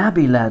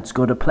Naby lad's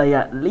got to play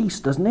at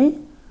least, doesn't he?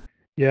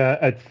 Yeah,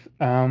 it's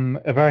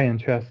a very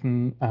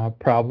interesting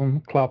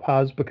problem Klopp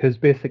has, because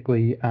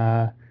basically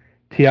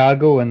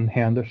Thiago and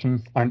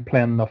Henderson aren't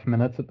playing enough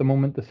minutes at the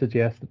moment to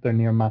suggest that they're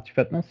near match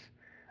fitness.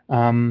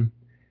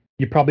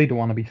 You probably don't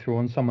want to be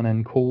throwing someone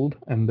in cold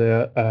in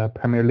the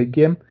Premier League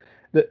game.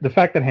 The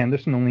fact that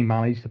Henderson only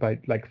managed about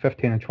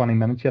 15 or 20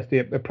 minutes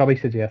yesterday, it probably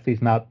suggests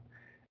he's not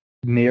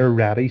near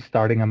ready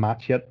starting a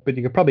match yet, but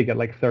you could probably get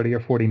 30 or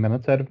 40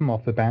 minutes out of him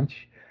off the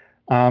bench.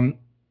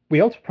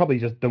 We also probably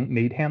just don't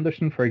need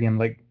Henderson for a game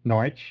like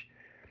Norwich.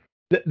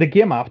 The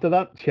game after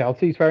that,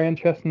 Chelsea's very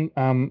interesting.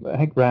 I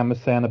think Ram was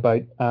saying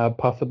about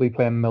possibly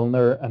playing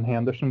Milner and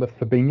Henderson with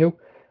Fabinho.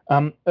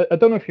 I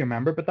don't know if you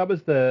remember, but that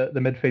was the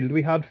midfield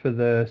we had for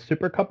the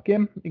Super Cup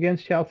game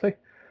against Chelsea.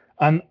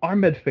 And our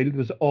midfield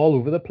was all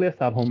over the place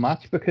that whole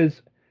match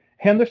because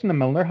Henderson and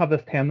Milner have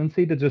this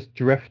tendency to just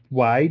drift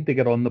wide to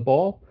get on the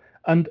ball.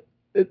 And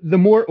the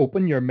more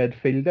open your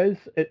midfield is,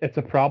 it's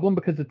a problem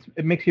because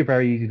it makes you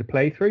very easy to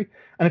play through.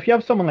 And if you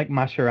have someone like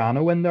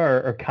Mascherano in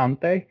there or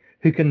Kante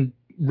who can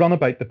run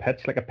about the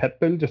pitch like a pit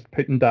bull, just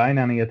putting down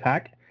any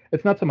attack,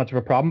 it's not so much of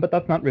a problem, but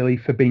that's not really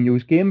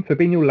Fabinho's game.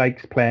 Fabinho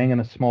likes playing in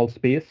a small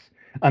space,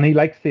 and he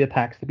likes the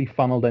attacks to be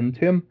funneled into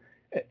him,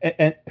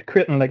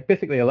 creating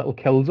basically a little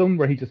kill zone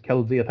where he just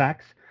kills the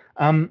attacks.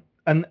 And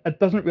it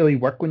doesn't really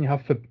work when you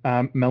have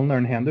Milner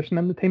and Henderson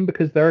in the team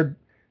because they're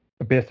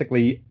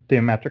basically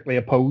diametrically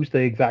opposed to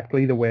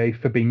exactly the way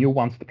Fabinho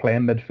wants to play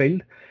in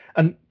midfield.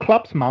 And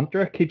Klopp's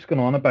mantra keeps going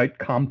on about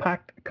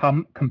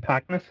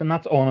compactness, and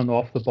that's on and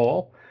off the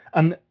ball.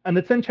 And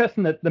it's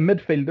interesting that the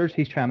midfielders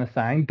he's trying to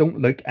sign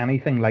don't look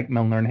anything like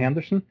Milner and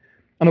Henderson.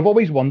 And I've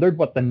always wondered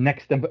what the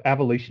next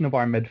evolution of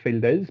our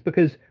midfield is,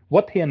 because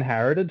what he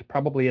inherited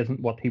probably isn't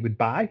what he would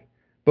buy.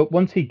 But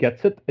once he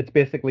gets it, it's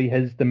basically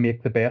his to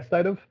make the best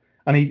out of.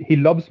 And he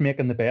loves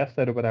making the best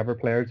out of whatever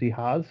players he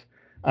has.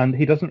 And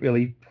he doesn't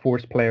really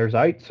force players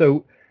out.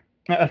 So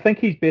I think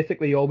he's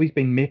basically always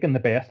been making the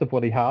best of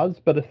what he has.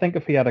 But I think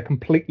if he had a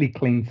completely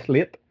clean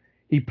slate,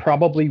 he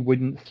probably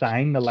wouldn't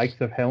sign the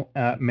likes of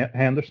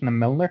Henderson and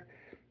Milner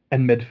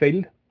in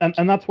midfield.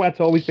 And that's why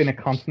it's always been a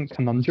constant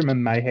conundrum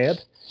in my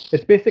head.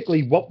 It's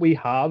basically what we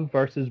have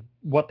versus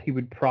what he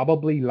would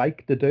probably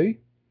like to do.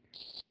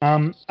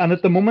 And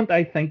at the moment,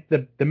 I think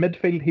the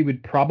midfield he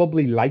would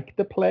probably like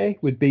to play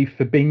would be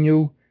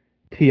Fabinho,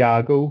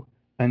 Thiago,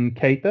 and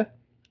Keita.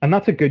 And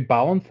that's a good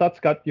balance. That's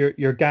got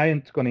your guy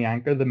that's going to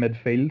anchor the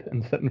midfield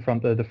and sit in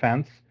front of the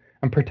defence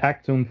and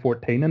protect zone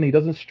 14, and he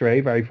doesn't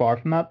stray very far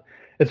from that.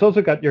 It's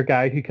also got your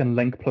guy who can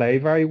link play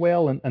very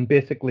well and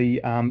basically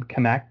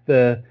connect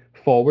the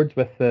forwards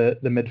with the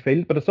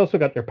midfield, but it's also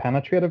got your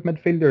penetrative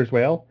midfielder as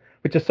well,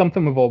 which is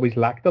something we've always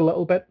lacked a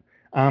little bit.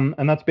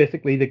 And that's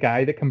basically the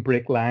guy that can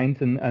break lines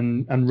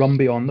and run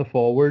beyond the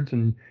forwards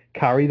and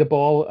carry the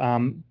ball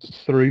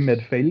through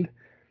midfield.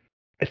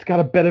 It's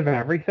got a bit of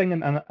everything,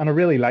 and I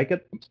really like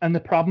it. And the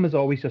problem has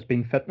always just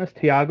been fitness.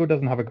 Thiago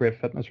doesn't have a great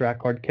fitness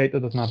record.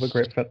 Keita doesn't have a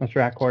great fitness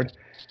record.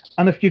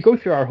 And if you go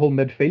through our whole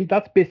midfield,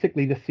 that's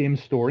basically the same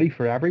story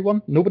for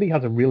everyone. Nobody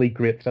has a really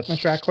great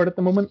fitness record at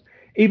the moment.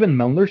 Even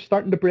Milner's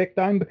starting to break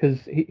down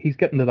because he's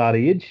getting to that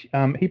age.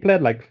 He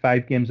played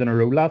 5 games in a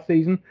row last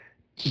season.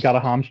 He got a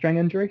hamstring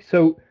injury.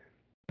 So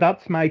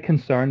that's my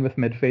concern with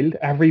midfield.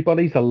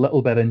 Everybody's a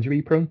little bit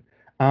injury prone.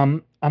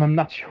 And I'm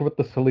not sure what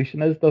the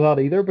solution is to that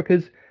either,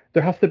 because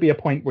there has to be a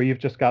point where you've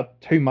just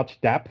got too much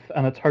depth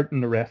and it's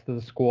hurting the rest of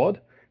the squad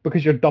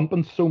because you're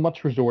dumping so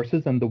much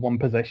resources into one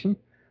position.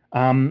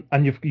 And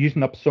you're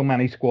using up so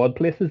many squad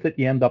places that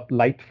you end up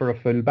light for a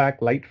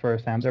fullback, light for a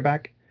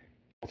centre-back.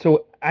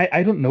 So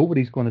I don't know what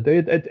he's going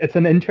to do. It's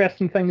an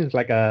interesting thing as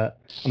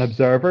an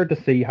observer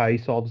to see how he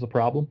solves the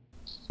problem.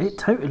 It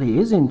totally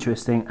is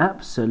interesting,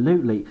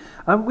 absolutely.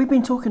 We've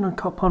been talking on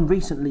Cop On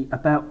recently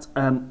about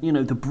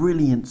the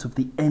brilliance of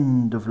the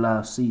end of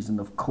last season,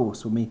 of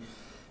course, when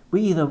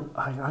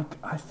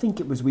I think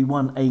it was we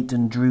won 8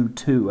 and drew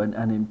 2, and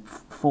in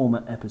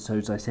former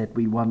episodes I said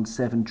we won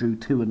 7, drew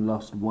 2 and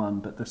lost 1,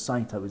 but the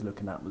site I was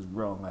looking at was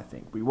wrong, I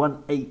think. We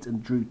won 8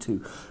 and drew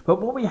 2.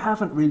 But what we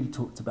haven't really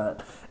talked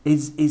about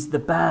is the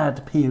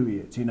bad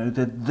period,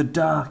 the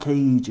dark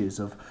ages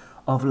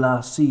of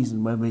last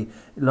season when we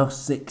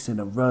lost 6 in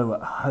a row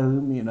at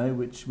home,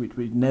 which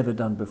we'd never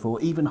done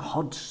before. Even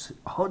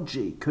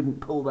Hodgie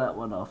couldn't pull that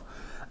one off.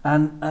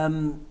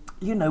 And,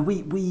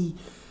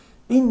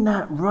 In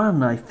that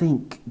run, I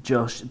think,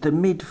 Josh, the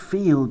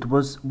midfield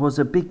was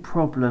a big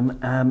problem,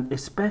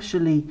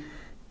 especially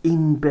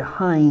in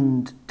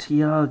behind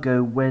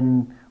Thiago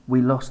when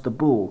we lost the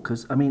ball.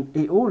 Because I mean,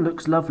 it all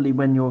looks lovely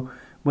when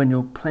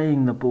you're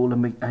playing the ball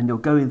and you're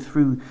going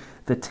through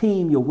the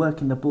team, you're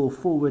working the ball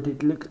forward.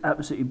 It looks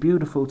absolutely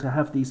beautiful to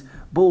have these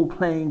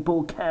ball-playing,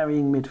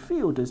 ball-carrying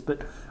midfielders.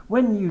 But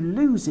when you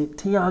lose it,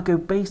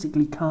 Thiago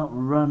basically can't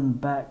run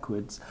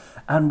backwards,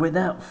 and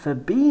without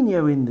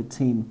Fabinho in the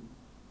team,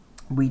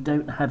 we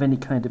don't have any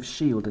kind of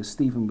shield, as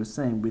Stephen was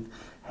saying, with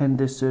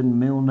Henderson,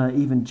 Milner,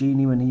 even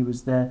Gini when he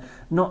was there,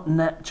 not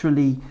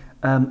naturally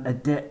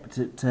adept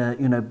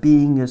at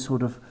being a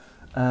sort of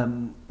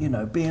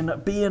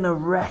being a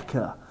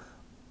wrecker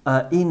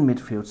in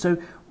midfield. So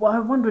I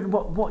wondered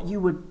what you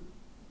would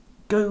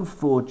go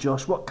for,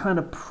 Josh. What kind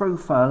of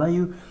profile are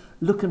you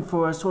looking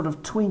for? A sort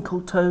of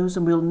twinkle toes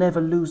and we'll never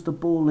lose the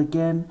ball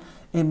again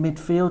in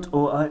midfield,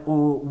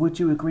 or would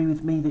you agree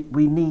with me that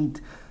we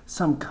need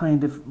some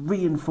kind of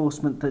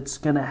reinforcement that's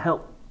going to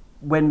help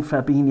when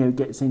Fabinho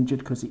gets injured,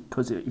 because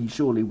he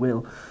surely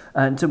will,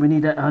 and so we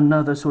need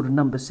another sort of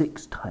number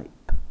 6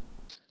 type?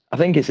 I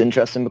think it's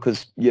interesting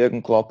because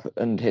Jurgen Klopp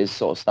and his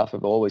sort of staff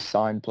have always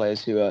signed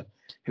players who are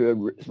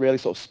really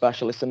sort of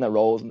specialists in their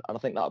roles, and I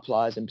think that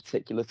applies in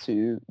particular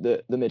to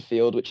the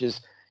midfield, which is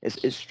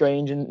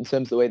strange in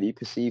terms of the way that you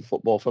perceive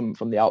football from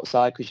the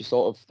outside, because you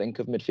sort of think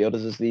of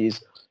midfielders as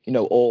these,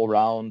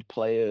 all-round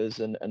players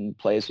and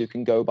players who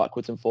can go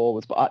backwards and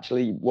forwards. But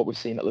actually what we've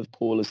seen at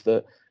Liverpool is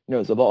that,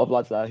 there's a lot of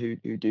lads there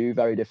who do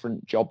very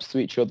different jobs to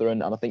each other.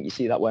 And I think you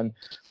see that when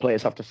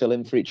players have to fill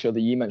in for each other.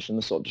 You mentioned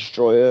the sort of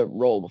destroyer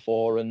role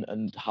before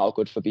and how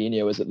good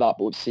Fabinho is at that.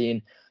 But we've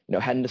seen,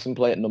 Henderson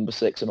play at number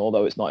 6. And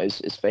although it's not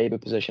his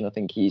favourite position, I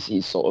think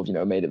he's sort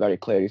of, made it very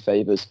clear he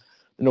favours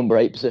the number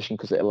 8 position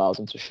because it allows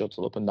him to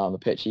shuttle up and down the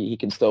pitch. He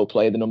can still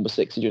play the number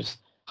 6. He just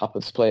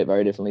happens to play it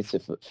very differently to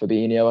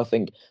Fabinho. I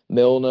think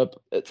Milner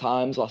at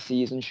times last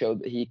season showed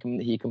that he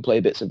can play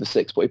bits of the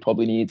 6, but he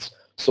probably needs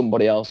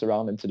somebody else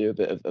around him to do a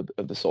bit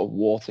of the sort of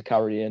water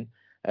carrying.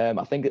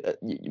 I think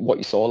what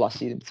you saw last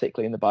season,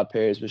 particularly in the bad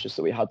periods, was just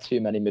that we had too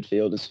many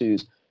midfielders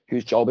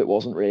whose job it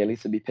wasn't really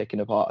to be picking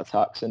apart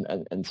attacks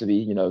and to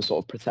be,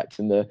 sort of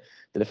protecting the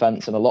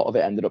defence. And a lot of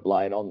it ended up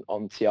lying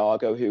on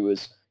Thiago, who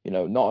was,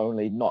 not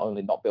only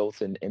not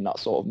built in that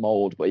sort of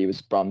mould, but he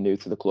was brand new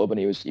to the club and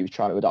he was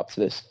trying to adapt to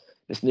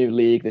this new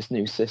league, this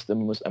new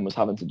system, and was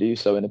having to do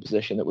so in a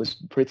position that was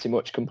pretty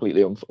much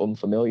completely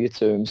unfamiliar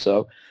to him.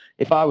 So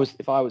if I was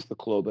the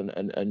club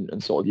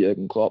and sort of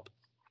Jurgen Klopp,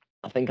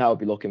 I think I would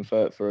be looking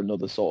for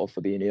another sort of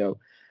Fabinho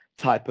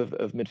type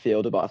of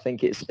midfielder. But I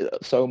think it's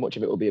so much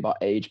of it will be about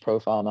age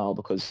profile now,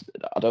 because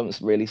I don't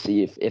really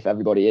see if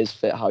everybody is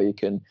fit how you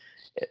can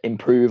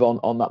improve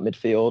on that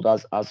midfield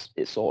as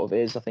it sort of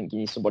is. I think you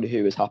need somebody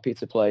who is happy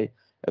to play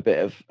a bit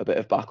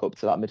of backup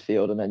to that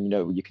midfield, and then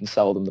you can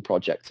sell them the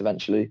project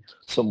eventually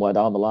somewhere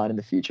down the line in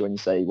the future when you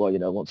say, well,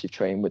 once you've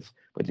trained with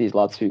these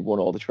lads who won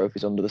all the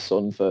trophies under the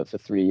sun for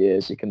 3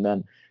 years, you can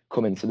then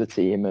come into the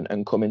team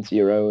and come into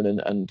your own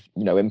and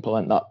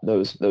implement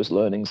those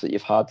learnings that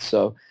you've had.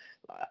 So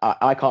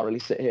I can't really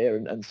sit here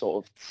and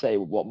sort of say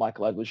what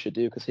Michael Edwards should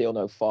do, because he'll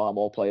know far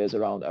more players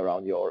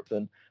around Europe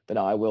than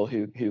I will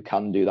who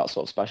can do that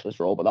sort of specialist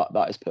role. But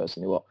that is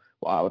personally what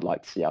I would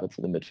like to see added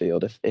to the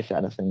midfield, if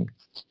anything.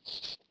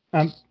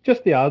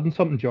 Just to add on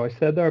something Joyce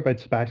said there about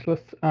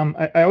specialists,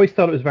 I always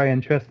thought it was very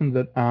interesting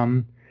that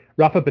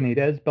Rafa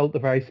Benitez built a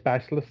very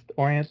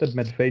specialist-oriented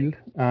midfield.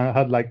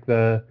 Had like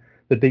the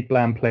deep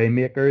line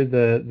playmaker,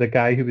 the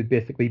guy who would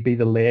basically be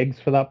the legs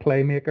for that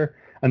playmaker,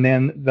 and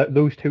then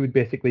those two would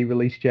basically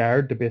release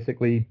Gerrard to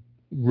basically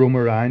roam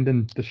around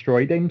and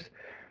destroy teams.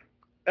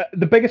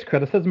 The biggest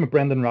criticism of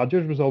Brendan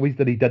Rodgers was always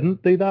that he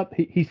didn't do that.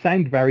 He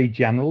signed very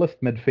generalist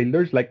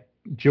midfielders like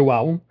Joe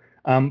Allen,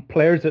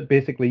 players that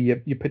basically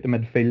you put the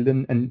midfield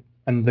in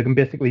and they can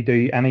basically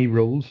do any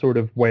role sort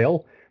of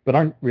well, but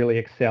aren't really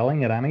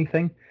excelling at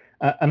anything.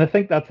 And I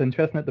think that's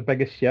interesting, that the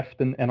biggest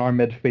shift in our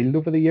midfield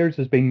over the years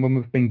has been when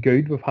we've been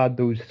good, we've had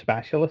those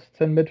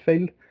specialists in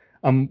midfield.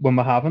 When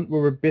we haven't, we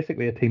were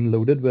basically a team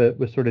loaded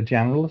with sort of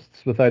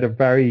generalists without a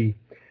very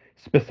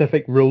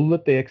specific role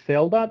that they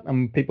excelled at,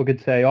 and people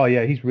could say, oh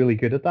yeah, he's really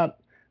good at that.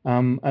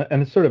 And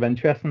it's sort of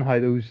interesting how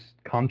those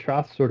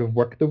contrasts sort of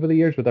worked over the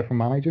years with different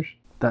managers.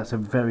 That's a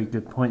very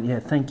good point. Yeah,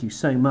 thank you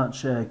so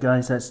much,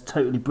 guys. That's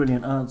totally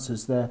brilliant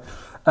answers there.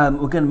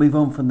 We're going to move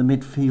on from the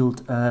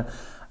midfield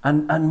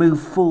and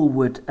move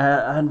forward.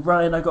 And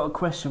Ryan, I got a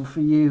question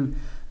for you,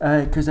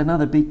 because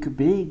another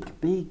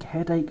big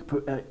headache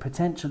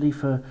potentially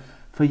for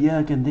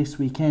Jurgen this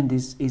weekend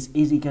is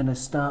he going to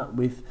start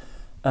with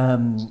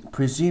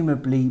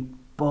presumably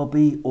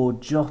Bobby or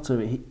Jota,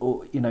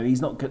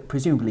 he's not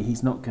presumably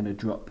he's not going to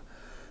drop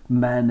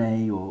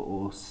Mane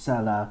or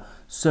Salah.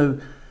 So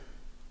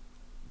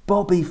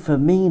Bobby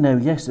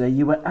Firmino yesterday,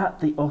 you were at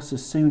the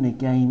Osasuna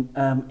game.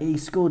 He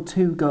scored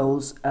 2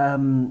 goals.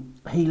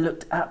 He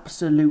looked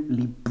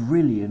absolutely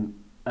brilliant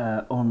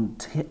on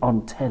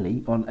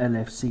telly, on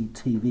LFC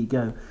TV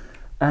Go.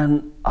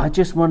 And I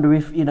just wonder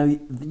if,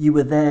 you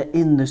were there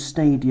in the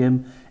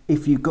stadium,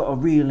 if you got a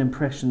real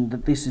impression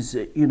that this is,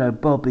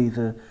 Bobby,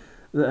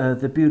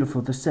 the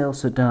beautiful, the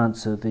salsa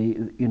dancer, the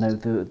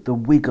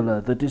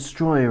wiggler, the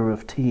destroyer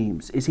of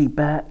teams. Is he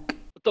back?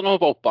 I don't know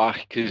about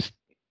back because,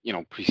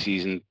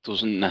 pre-season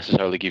doesn't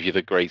necessarily give you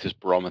the greatest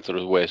barometer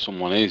of where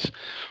someone is.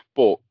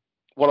 But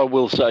what I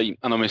will say,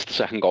 and I missed the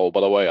second goal,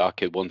 by the way, our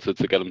kid wanted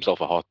to get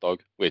himself a hot dog,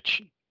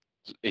 which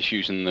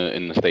issues in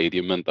the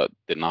stadium meant that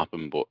didn't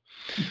happen. But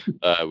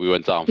we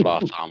went down for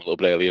half time a little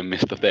bit early and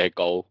missed the third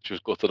goal, which was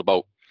gutted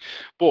about.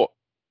 But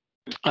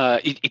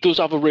he does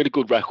have a really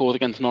good record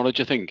against Norwich,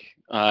 I think.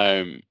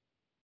 I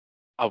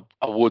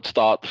would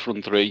start the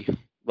front three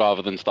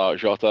rather than start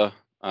Jota,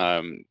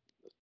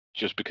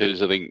 just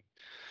because I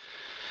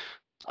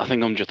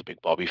think I'm just a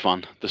big Bobby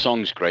fan. The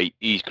song's great.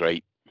 He's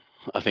great.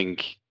 I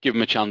think give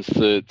him a chance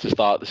to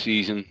start the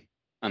season,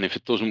 and if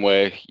it doesn't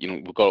work,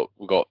 we've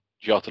got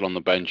Jota on the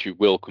bench who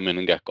will come in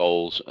and get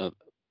goals,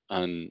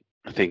 and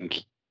I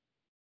think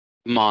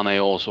Mane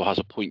also has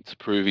a point to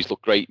prove. He's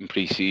looked great in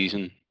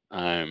pre-season,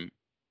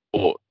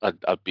 but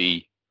I'd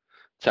be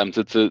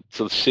tempted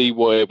to see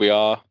where we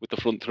are with the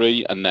front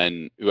three, and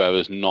then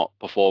whoever's not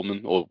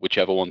performing, or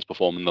whichever one's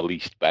performing the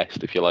least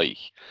best, if you like,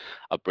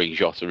 I'd bring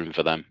Jota in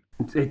for them.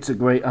 It's a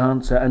great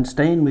answer. And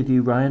staying with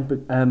you, Ryan, but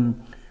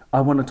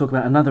I want to talk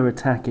about another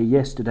attacker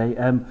yesterday.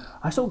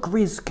 I saw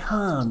Grizz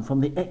Khan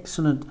from the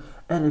excellent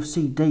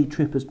LFC Day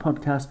Trippers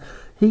podcast.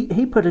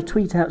 He put a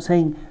tweet out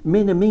saying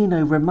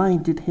Minamino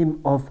reminded him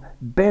of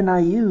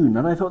Benayoun,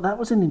 and I thought that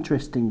was an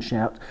interesting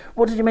shout.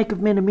 What did you make of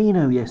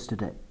Minamino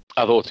yesterday?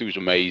 I thought he was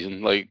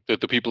amazing. Like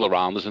the people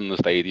around us in the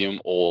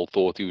stadium all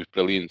thought he was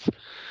brilliant.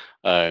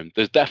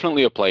 There's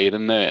definitely a player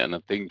in there, and I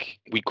think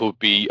we could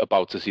be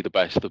about to see the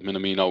best of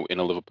Minamino in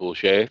a Liverpool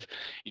shirt.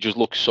 He just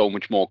looks so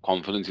much more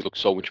confident. He looks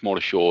so much more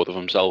assured of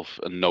himself,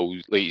 and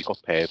knows he's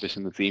got purpose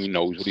in the team. He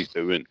knows what he's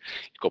doing.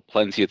 He's got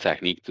plenty of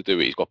technique to do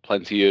it. He's got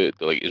plenty of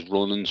his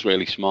running's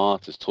really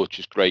smart. His touch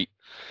is great.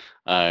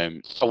 I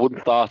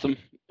wouldn't start him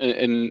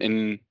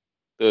in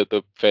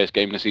the first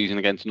game of the season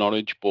against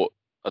Norwich, but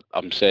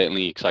I'm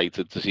certainly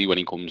excited to see when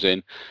he comes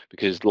in,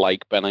 because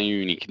like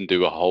Benayoun, he can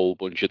do a whole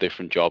bunch of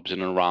different jobs in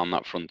and around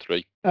that front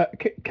three.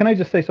 Can I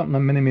just say something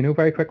on Minamino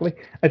very quickly?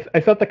 I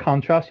thought the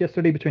contrast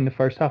yesterday between the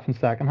first half and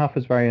second half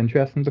was very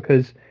interesting,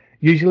 because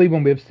usually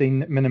when we've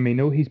seen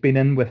Minamino, he's been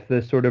in with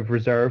the sort of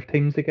reserve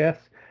teams, I guess,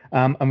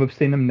 and we've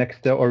seen him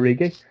next to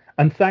Origi.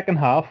 And second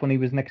half, when he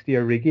was next to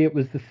Origi, it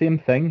was the same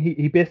thing.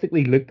 He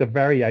basically looked a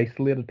very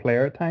isolated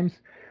player at times.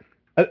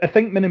 I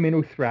think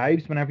Minamino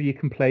thrives whenever you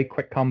can play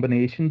quick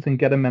combinations and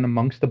get him in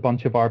amongst a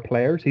bunch of our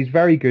players. He's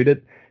very good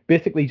at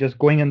basically just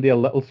going into a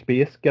little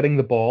space, getting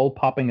the ball,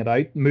 popping it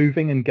out,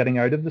 moving and getting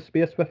out of the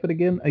space with it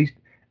again. He's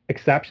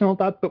exceptional at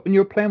that. But when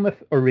you're playing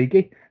with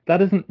Origi,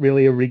 that isn't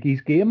really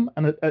Origi's game.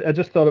 And I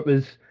just thought it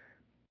was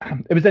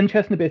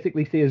interesting to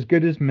basically see, as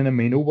good as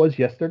Minamino was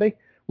yesterday,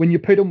 when you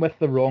put him with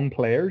the wrong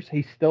players,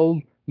 he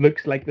still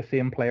looks like the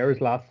same player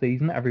as last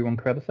season everyone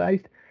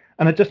criticised.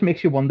 And it just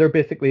makes you wonder,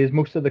 basically, is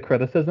most of the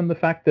criticism the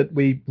fact that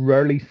we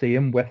rarely see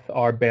him with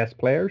our best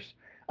players?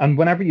 And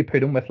whenever you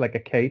put him with like a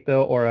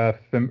Keita or a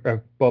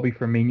Bobby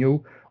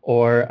Firmino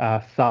or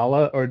a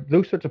Salah or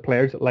those sorts of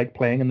players that like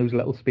playing in those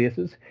little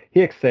spaces,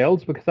 he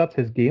excels because that's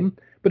his game.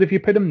 But if you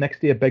put him next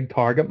to a big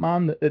target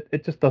man,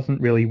 it just doesn't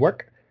really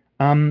work.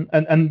 And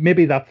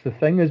maybe that's the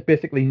thing, is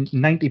basically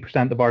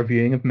 90% of our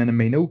viewing of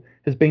Minamino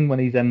has been when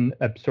he's in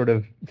a sort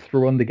of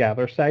thrown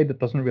together side that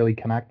doesn't really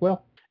connect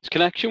well. His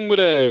connection with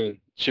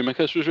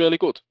Tsimikas was really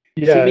good.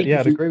 Yeah,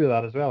 I'd agree with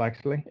that as well,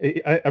 actually.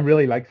 I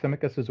really like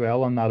Tsimikas as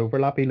well on that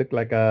overlap. He looked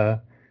like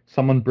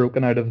someone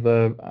broken out of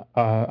the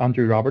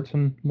Andrew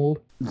Robertson mould.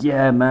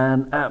 Yeah,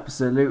 man,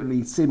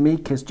 absolutely.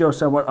 Tsimikas,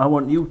 Josh, I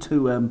want you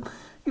to...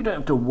 you don't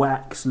have to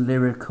wax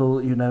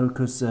lyrical,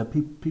 because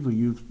people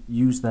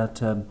use that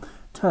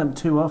term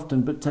too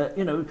often. But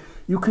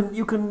you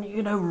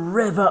can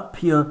rev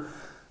up your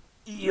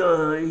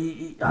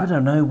I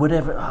don't know,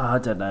 whatever. I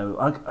don't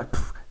know.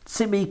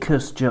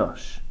 Tsimikas,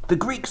 Josh, the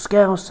Greek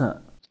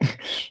Scouser.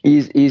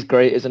 He's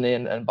great, isn't he?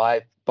 And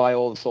by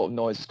all the sort of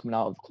noises coming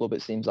out of the club,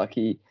 it seems like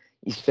he's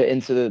fit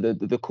into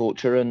the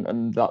culture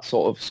and that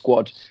sort of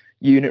squad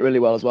unit really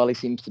well as well. He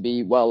seems to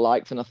be well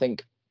liked, and I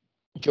think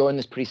during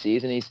this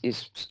pre-season,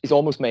 he's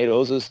almost made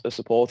us as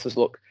supporters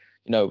look,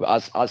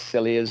 as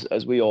silly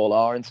as we all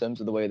are in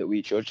terms of the way that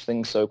we judge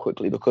things so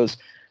quickly. Because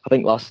I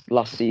think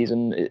last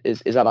season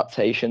his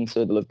adaptation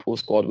to the Liverpool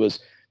squad was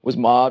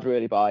marred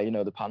really by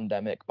the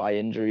pandemic, by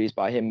injuries,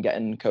 by him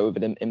getting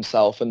COVID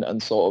himself,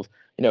 and sort of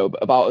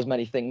about as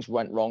many things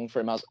went wrong for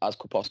him as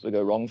could possibly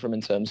go wrong for him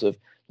in terms of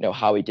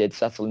how he did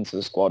settle into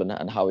the squad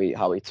and how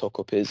he took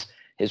up his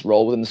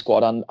role within the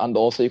squad, and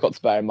also you've got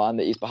to bear in mind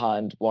that he's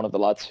behind one of the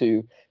lads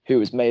who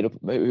was made of,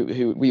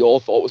 who we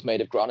all thought was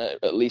made of granite,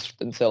 at least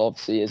until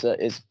obviously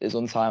his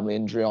untimely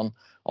injury on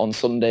on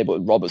Sunday, but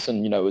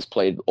Robertson, has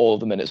played all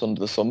of the minutes under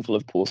the sun for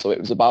Liverpool, so it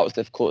was about as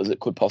difficult as it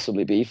could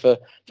possibly be for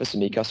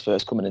Tsimikas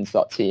first coming into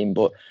that team.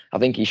 But I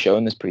think he's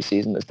shown this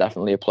pre-season there's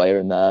definitely a player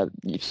in there.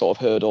 You've sort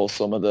of heard all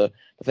some of the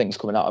things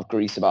coming out of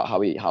Greece about how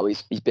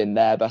he's been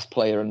their best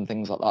player and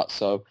things like that.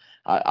 So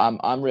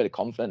I'm really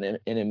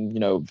confident in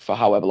him, for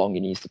however long he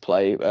needs to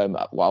play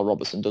while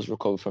Robertson does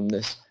recover from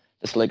this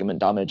ligament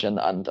damage. And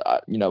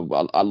I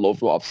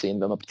loved what I've seen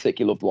of him. I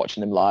particularly loved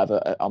watching him live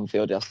at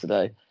Anfield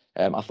yesterday.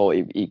 I thought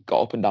he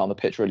got up and down the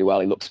pitch really well.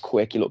 He looks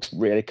quick. He looks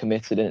really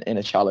committed in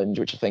a challenge,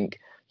 which I think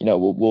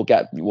we'll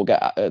get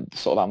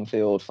sort of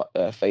Anfield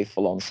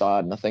faithful on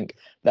side. And I think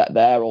that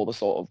they're all the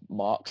sort of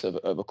marks of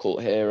a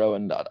cult hero.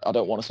 And I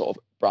don't want to sort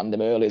of brand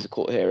him early as a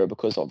cult hero,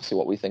 because obviously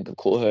what we think of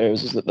cult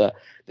heroes is that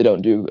they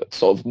don't do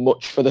sort of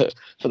much for the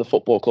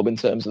football club in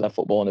terms of their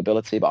footballing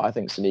ability. But I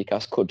think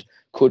Tsimikas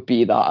could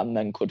be that, and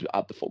then could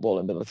add the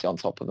footballing ability on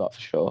top of that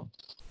for sure.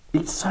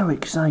 It's so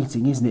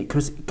exciting, isn't it?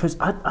 Because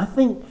I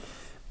think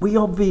we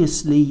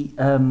obviously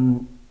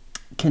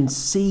can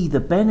see the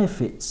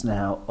benefits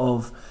now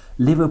of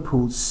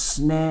Liverpool's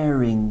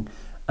snaring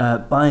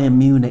Bayern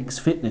Munich's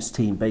fitness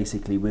team,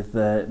 basically, with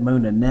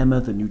Mona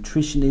Nemeth, the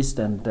nutritionist,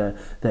 and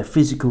their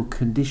physical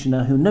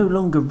conditioner, who no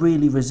longer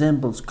really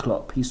resembles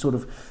Klopp. He's sort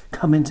of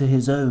come into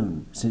his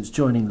own since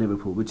joining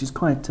Liverpool, which is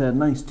quite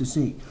nice to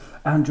see.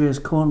 Andreas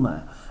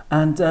Kornmeier.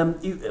 And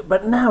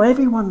but now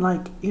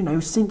everyone,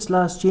 since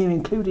last year,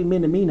 including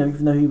Minamino,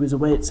 even though he was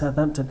away at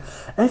Southampton,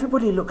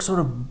 everybody looks sort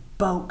of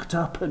bulked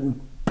up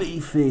and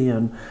beefy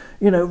and,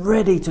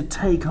 ready to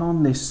take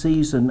on this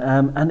season.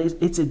 And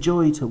it's a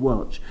joy to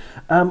watch.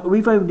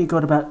 We've only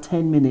got about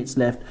 10 minutes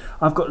left.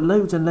 I've got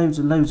loads and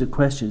loads of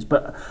questions,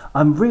 but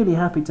I'm really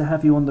happy to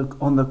have you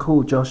on the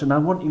call, Josh. And I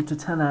want you to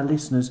tell our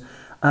listeners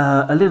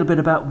a little bit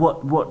about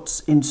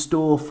what's in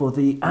store for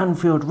the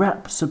Anfield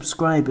Wrap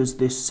subscribers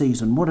this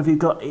season. What have you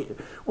got?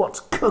 What's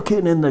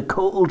cooking in the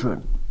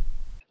cauldron?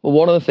 Well,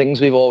 one of the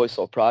things we've always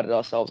sort of prided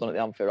ourselves on at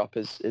the Anfield Wrap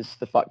is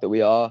the fact that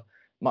we are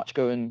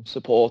match-going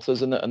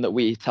supporters, and that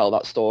we tell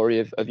that story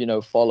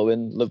of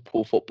following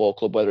Liverpool Football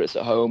Club, whether it's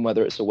at home,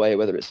 whether it's away,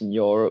 whether it's in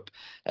Europe.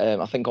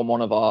 I think on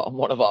one of our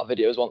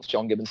videos once,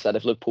 John Gibbons said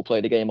if Liverpool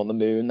played a game on the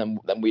moon,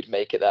 then we'd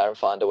make it there and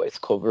find a way to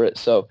cover it.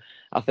 So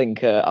I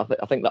think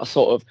that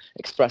sort of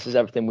expresses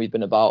everything we've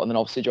been about. And then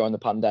obviously during the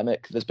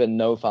pandemic, there's been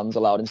no fans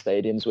allowed in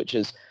stadiums, which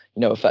has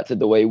affected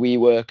the way we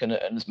work and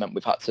has meant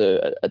we've had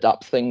to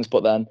adapt things.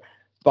 But then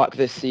back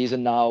this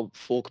season now,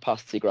 full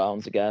capacity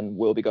grounds again.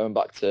 We'll be going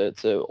back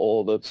to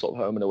all the sort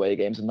of home and away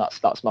games, and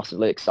that's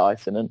massively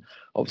exciting. And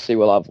obviously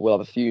we'll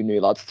have a few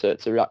new lads to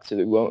react to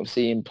that we won't have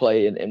seen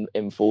play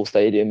in full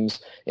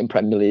stadiums in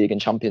Premier League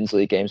and Champions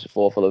League games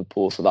before for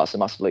Liverpool. So that's a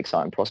massively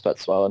exciting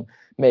prospect as well. And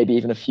maybe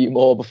even a few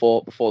more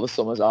before the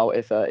summer's out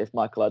if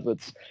Michael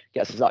Edwards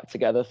gets his act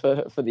together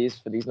for these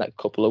next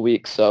couple of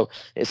weeks. So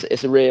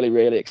it's a really,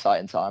 really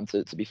exciting time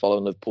to be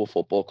following Liverpool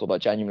Football Club. I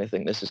genuinely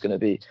think this is going to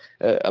be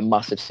a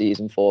massive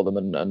season for them,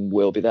 and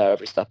we'll be there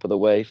every step of the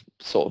way,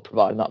 sort of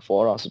providing that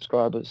for our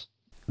subscribers.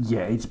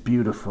 Yeah, it's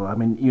beautiful. I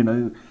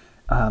mean,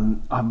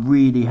 I'm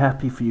really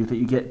happy for you that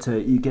you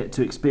get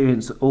to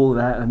experience all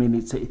that. I mean,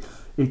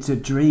 it's a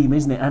dream,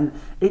 isn't it? And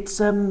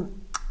it's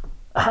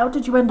how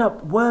did you end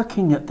up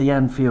working at the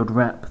Anfield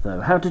Wrap, though?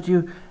 How did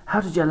you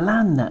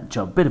land that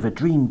job? Bit of a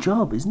dream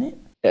job, isn't it?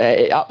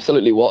 It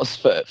absolutely was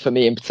for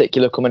me in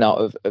particular, coming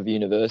out of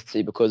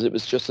university, because it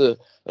was just a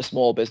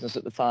small business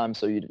at the time.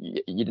 So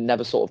you'd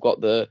never sort of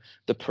got the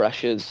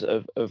pressures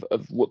of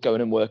going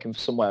and working for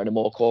somewhere in a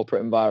more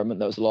corporate environment.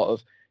 There was a lot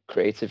of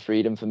creative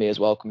freedom for me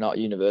as well, coming out of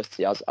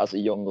university as a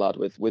young lad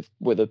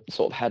with a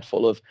sort of head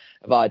full of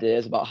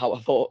ideas about how I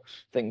thought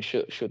things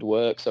should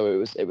work.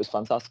 So it was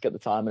fantastic at the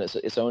time, and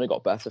it's only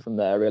got better from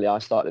there, really. I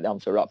started the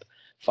Anfield Wrap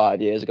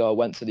 5 years ago. I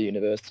went to the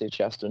University of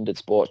Chester and did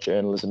sports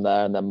journalism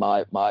there, and then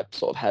my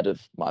sort of head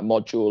of my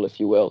module, if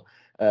you will,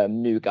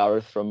 knew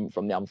Gareth from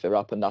the Anfield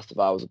Wrap and asked if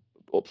I was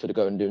up for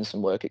going and doing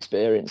some work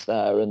experience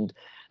there. And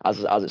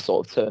as it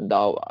sort of turned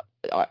out,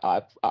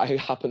 I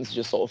happened to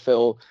just sort of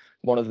fill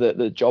one of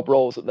the job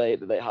roles that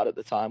they had at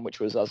the time, which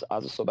was as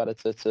a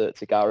sub-editor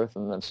to Gareth,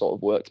 and then sort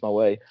of worked my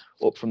way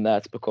up from there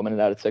to becoming an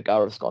editor.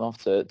 Gareth's gone off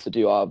to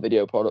do our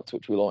video product,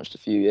 which we launched a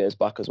few years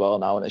back as well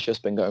now, and it's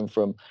just been going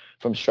from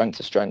strength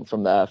to strength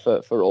from there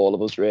for all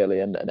of us, really,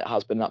 and it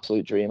has been an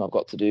absolute dream. I've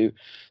got to do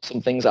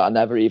some things that I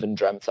never even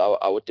dreamt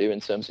I would do,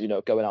 in terms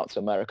of going out to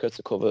America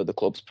to cover the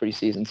club's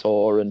pre-season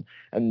tour and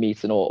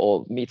meeting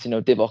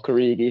Divock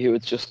Origi, who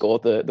had just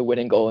scored the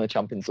winning goal in the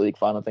Champions League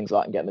final, things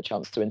like that, and getting the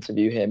chance to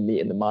interview him,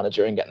 meeting the manager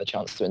and getting the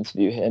chance to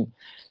interview him.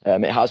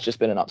 It has just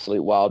been an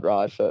absolute wild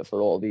ride for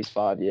all these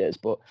 5 years,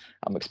 but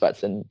I'm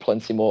expecting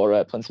plenty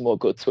more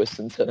good twists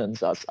and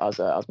turns as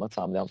my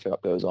time in the Anfield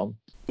Wrap goes on.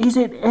 Is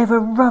it ever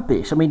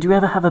rubbish? I mean, do you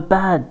ever have a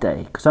bad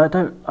day? Because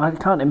I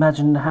can't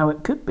imagine how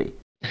it could be.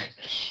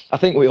 I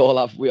think we all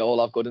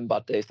have good and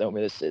bad days, don't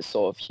we? It's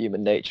sort of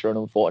human nature, and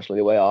unfortunately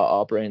the way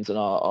our brains and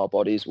our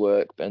bodies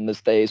work. And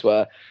there's days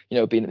where,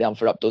 being at the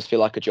Anfield Wrap does feel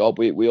like a job.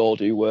 We all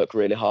do work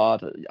really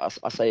hard.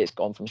 I say it's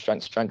gone from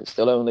strength to strength. It's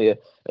still only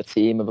a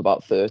team of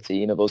about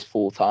 13 of us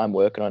full-time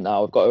working on it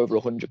now. We've got over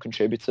 100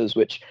 contributors,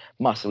 which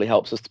massively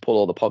helps us to pull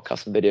all the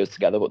podcasts and videos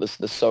together. But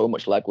there's so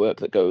much legwork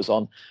that goes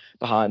on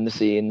behind the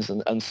scenes,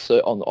 and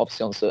obviously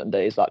on certain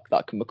days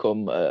that can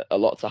become a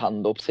lot to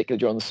handle, particularly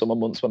during the summer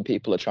months when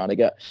people are trying to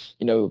get,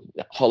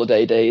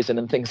 holiday days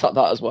and things like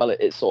that as well.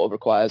 It sort of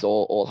requires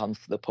all hands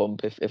to the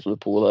pump if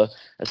Liverpool are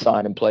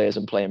signing players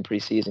and playing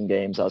pre-season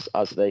games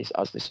as they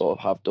sort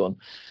of have done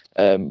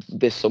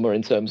this summer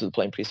in terms of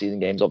playing pre-season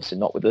games. Obviously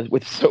not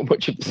with so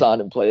much of the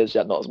signing players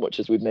yet, not as much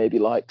as we'd maybe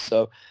like.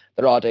 So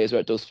there are days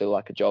where it does feel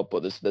like a job,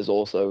 but there's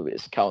also,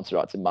 it's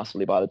counteracted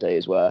massively by the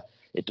days where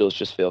it does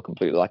just feel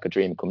completely like a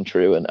dream come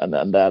true, and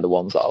they're the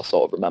ones that I'll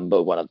sort of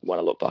remember when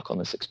I look back on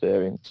this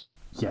experience.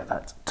 Yeah,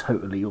 that's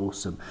totally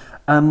awesome.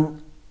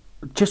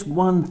 Just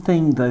one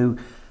thing though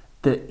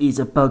that is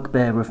a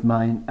bugbear of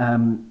mine.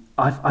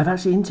 I've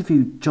actually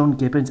interviewed John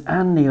Gibbons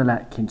and Neil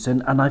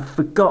Atkinson, and I've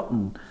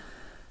forgotten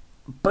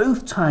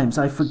both times.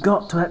 I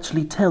forgot to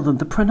actually tell them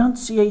the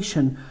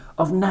pronunciation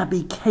of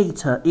Naby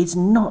Keita is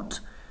not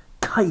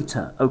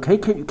Keita. Okay,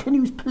 can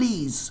you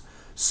please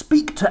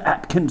speak to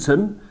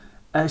Atkinson?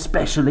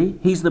 Especially,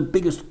 he's the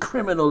biggest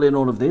criminal in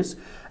all of this,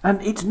 and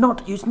it's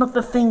not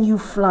the thing you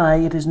fly.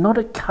 It is not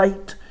a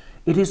kite.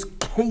 It is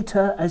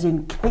Keita, as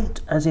in Kate,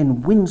 as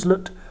in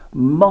Winslet,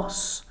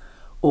 Moss,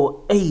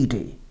 or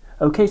Adi.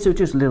 Okay, so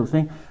just a little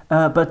thing.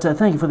 But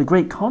thank you for the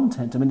great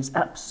content. I mean, it's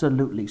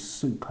absolutely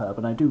superb,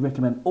 and I do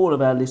recommend all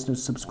of our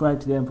listeners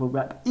subscribe to the M4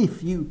 Wrap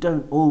if you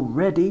don't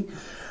already.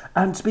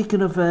 And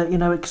speaking of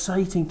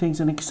exciting things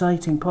and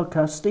exciting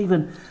podcasts,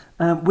 Stephen,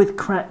 with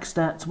Crack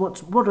Stats,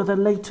 what are the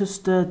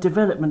latest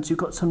developments? You've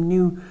got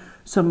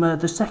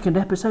the second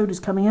episode is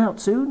coming out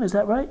soon. Is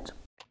that right?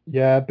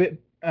 Yeah,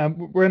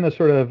 we're in a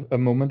sort of a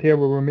moment here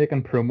where we're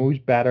making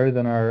promos better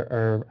than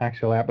our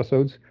actual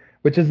episodes,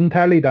 which is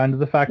entirely down to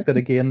the fact that,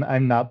 again,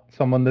 I'm not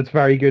someone that's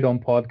very good on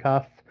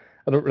podcasts.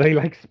 I don't really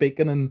like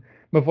speaking, and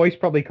my voice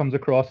probably comes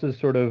across as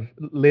sort of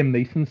Liam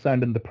Neeson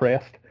sounding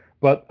depressed.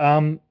 But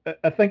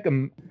I think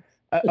I'm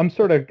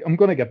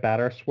going to get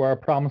better. I swear, I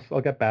promise I'll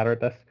get better at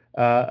this.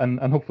 And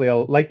hopefully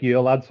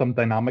I'll add some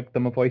dynamic to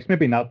my voice.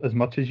 Maybe not as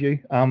much as you.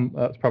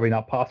 That's probably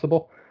not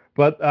possible.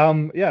 But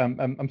I'm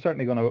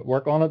certainly going to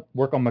work on it,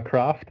 work on my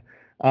craft.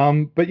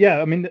 But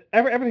yeah, I mean,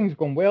 everything's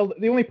going well.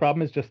 The only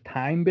problem is just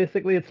time,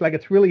 basically.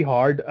 It's really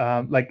hard.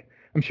 Like,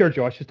 I'm sure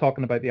Josh is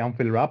talking about the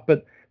Anfield Wrap,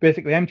 but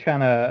basically I'm trying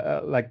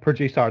to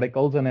produce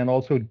articles and then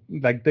also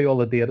do all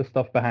the data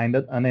stuff behind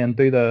it, and then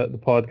do the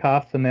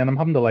podcasts, and then I'm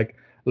having to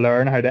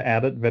learn how to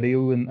edit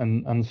video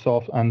and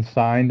soft and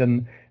sound,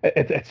 and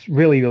it's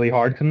really, really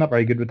hard because I'm not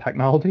very good with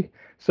technology.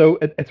 So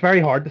it's very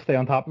hard to stay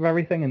on top of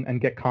everything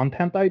and get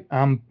content out.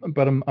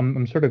 But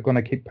I'm sort of going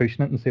to keep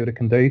pushing it and see what it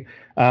can do.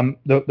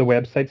 The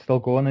website's still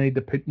going. I need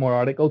to put more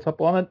articles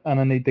up on it,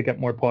 and I need to get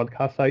more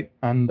podcasts out,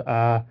 and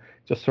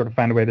just sort of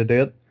find a way to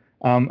do it.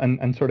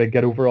 And sort of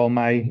get over all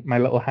my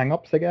little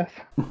hang-ups, I guess.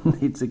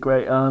 It's a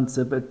great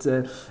answer, but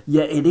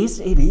yeah, it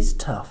is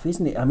tough,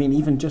 isn't it? I mean,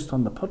 even just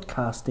on the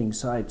podcasting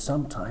side,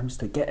 sometimes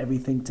to get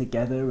everything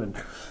together, and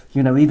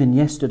even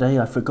yesterday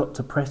I forgot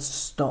to press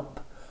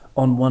stop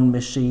on one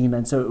machine,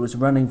 and so it was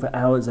running for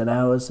hours and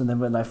hours, and then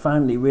when I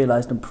finally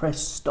realised and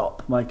pressed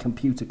stop, my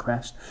computer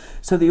crashed.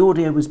 So the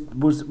audio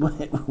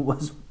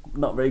was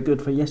not very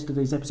good for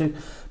yesterday's episode,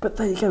 but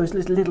there you go. It's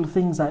little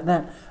things like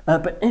that.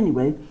 But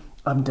anyway,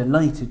 I'm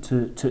delighted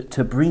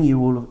to bring you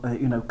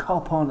all,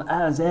 Cop On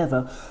as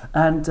ever,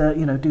 and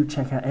do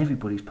check out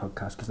everybody's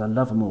podcast because I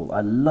love them all.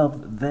 I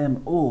love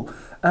them all.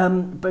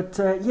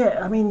 Yeah,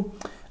 I mean,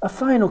 a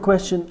final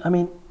question. I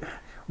mean,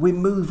 we're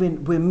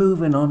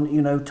moving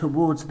on,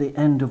 towards the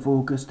end of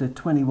August. There are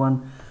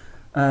 21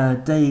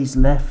 days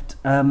left.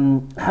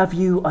 Have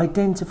you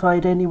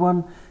identified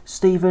anyone,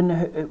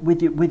 Stephen,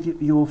 with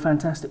your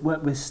fantastic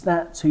work with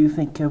Stats, who you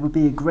think would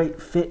be a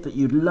great fit that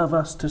you'd love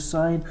us to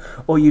sign,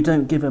 or you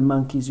don't give a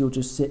monkeys, you'll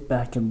just sit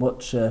back and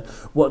watch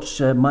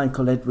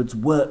Michael Edwards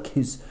work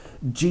his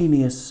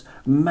genius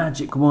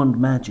magic wand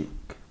magic?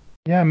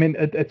 Yeah, I mean,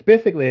 it's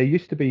basically, I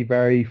used to be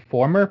very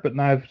former, but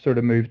now I've sort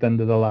of moved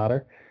into the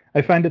latter.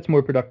 I find it's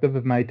more productive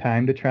of my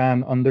time to try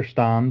and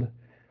understand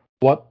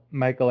what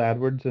Michael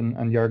Edwards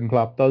and Jurgen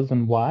Klopp does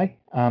and why.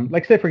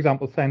 Like, say, for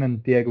example, signing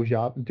Diogo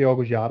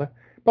Jota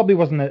probably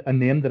wasn't a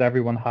name that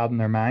everyone had in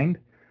their mind,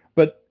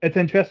 but it's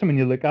interesting when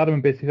you look at him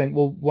and basically think,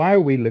 well, why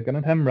are we looking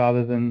at him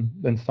rather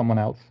than someone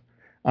else?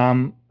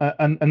 And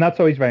that's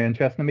always very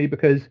interesting to me,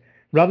 because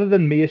rather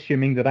than me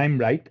assuming that I'm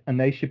right and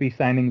they should be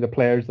signing the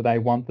players that I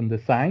want them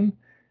to sign,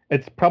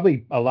 it's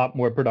probably a lot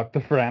more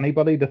productive for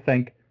anybody to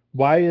think,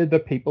 why are the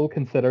people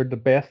considered the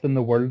best in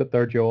the world at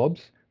their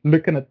jobs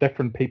looking at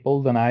different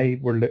people than I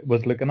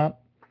was looking at?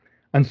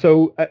 And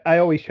so I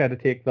always try to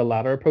take the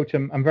latter approach.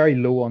 I'm very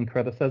low on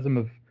criticism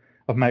of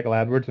Michael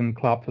Edwards and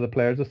Klopp for the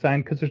players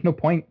assigned, because there's no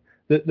point.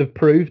 They've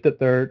proved that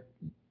they're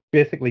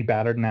basically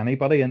better than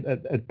anybody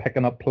at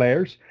picking up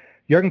players.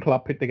 Jurgen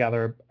Klopp put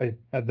together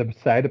the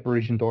side of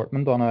Borussia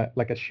Dortmund on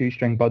a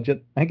shoestring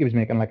budget. I think he was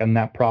making a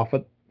net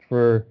profit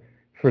for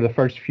the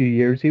first few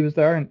years he was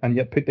there, and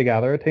yet put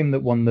together a team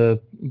that won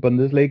the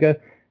Bundesliga,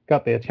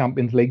 got the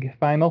Champions League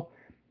final.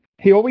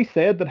 He always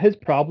said that his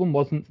problem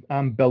wasn't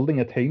building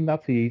a team.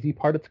 That's the easy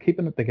part. It's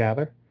keeping it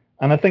together.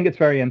 And I think it's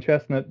very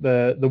interesting that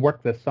the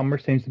work this summer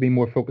seems to be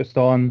more focused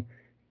on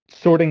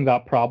sorting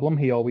that problem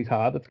he always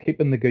had. It's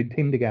keeping the good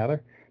team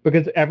together,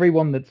 because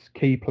everyone that's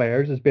key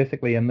players is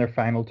basically in their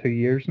final 2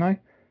 years now.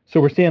 So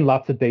we're seeing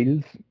lots of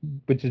deals,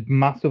 which is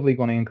massively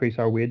going to increase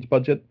our wage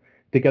budget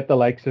to get the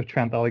likes of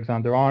Trent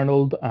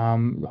Alexander-Arnold,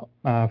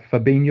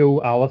 Fabinho,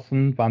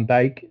 Alisson, Van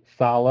Dijk,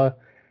 Salah,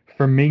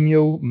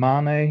 Firmino,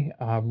 Mane,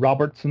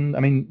 Robertson,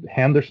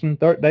 Henderson.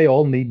 They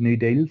all need new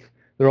deals.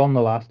 They're all in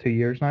the last 2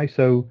 years now.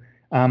 So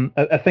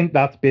I think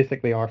that's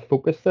basically our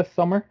focus this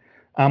summer.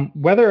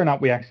 Whether or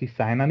not we actually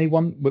sign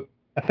anyone,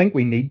 I think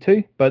we need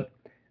to. But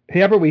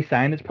whoever we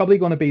sign, it's probably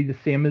going to be the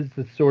same as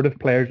the sort of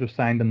players we've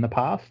signed in the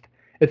past.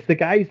 It's the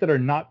guys that are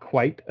not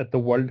quite at the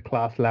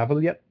world-class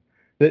level yet,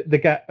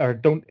 or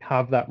don't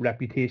have that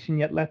reputation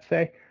yet, let's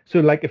say. So,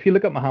 like, if you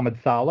look at Mohamed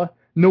Salah,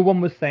 no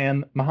one was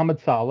saying, Mohamed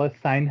Salah,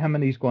 sign him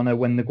and he's going to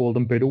win the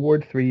Golden Boot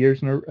Award 3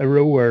 years in a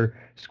row or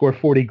score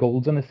 40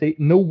 goals in a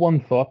season. No one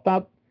thought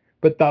that,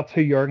 but that's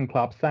who Jurgen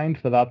Klopp signed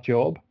for that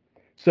job.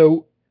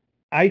 So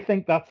I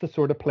think that's the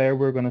sort of player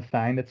we're going to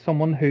sign. It's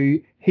someone who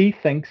he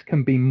thinks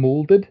can be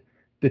moulded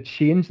to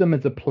change them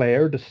as a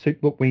player to suit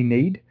what we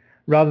need,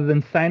 rather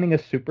than signing a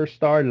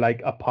superstar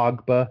like a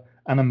Pogba,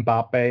 an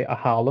Mbappe, a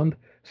Haaland,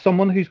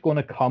 someone who's going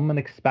to come and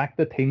expect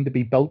the team to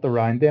be built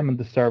around them and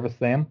to service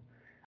them.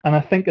 And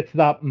I think it's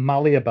that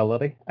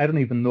malleability. I don't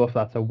even know if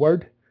that's a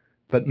word,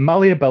 but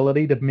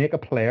malleability to make a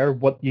player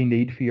what you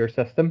need for your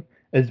system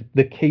is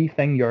the key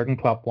thing Jurgen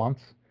Klopp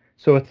wants.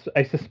 So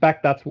I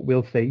suspect that's what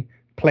we'll see.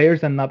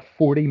 Players in that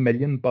 40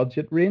 million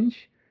budget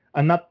range.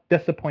 And that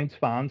disappoints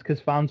fans,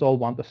 because fans all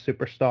want a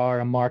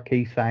superstar, a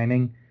marquee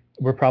signing.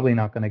 We're probably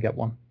not going to get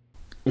one.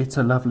 It's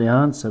a lovely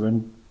answer.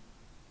 And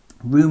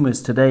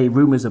rumours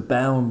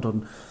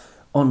abound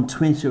on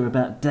Twitter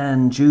about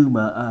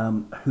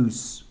Dan-Juma,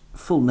 whose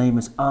full name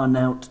is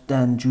Arnout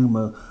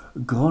Dan-Juma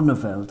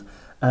Gröneveld.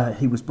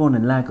 He was born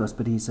in Lagos,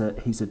 but he's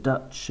a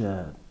Dutch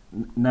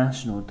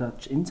national,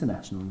 Dutch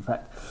international, in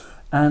fact.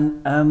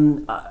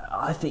 And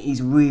I think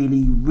he's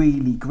really,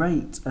 really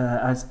great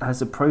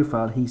as a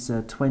profile. He's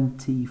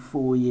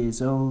 24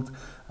 years old,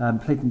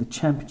 played in the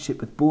Championship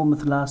with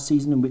Bournemouth last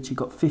season, in which he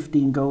got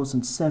 15 goals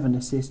and 7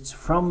 assists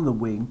from the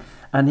wing.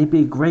 And he'd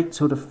be a great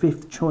sort of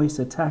 5th choice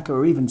attacker,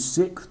 or even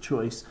 6th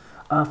choice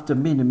after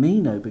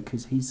Minamino,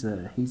 because he's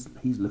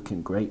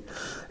looking great.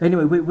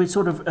 Anyway, we're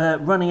sort of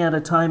running out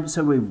of time,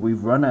 so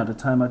we've run out of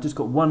time. I've just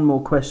got one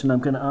more question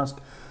I'm going to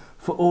ask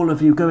for all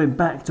of you, going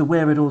back to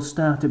where it all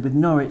started with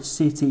Norwich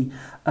City.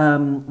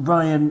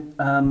 Ryan,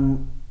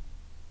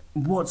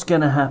 what's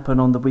going to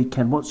happen on the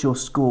weekend? What's your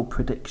score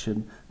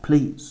prediction,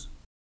 please?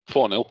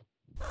 4-0.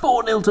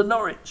 4-0 to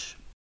Norwich?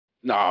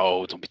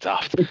 No, don't be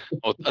daft.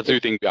 I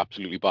do think we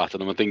absolutely battered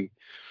them. I think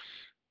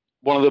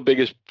one of the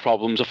biggest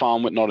problems I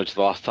found with Norwich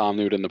the last time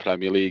they were in the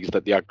Premier League is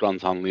that they had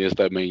Grant Hanley as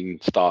their main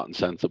starting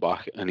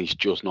centre-back, and he's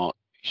just not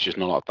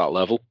at that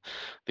level.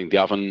 I think they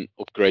haven't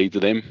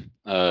upgraded him,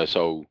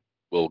 so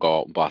we'll go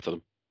out and batter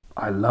them.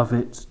 I love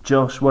it.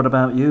 Josh, what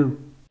about you?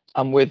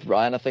 I'm with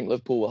Ryan. I think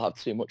Liverpool will have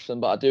too much of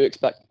them, but I do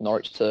expect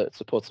Norwich to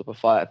put up a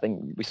fight. I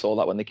think we saw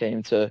that when they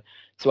came to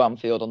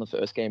Anfield on the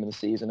first game of the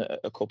season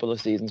a couple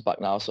of seasons back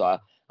now. So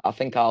I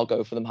think I'll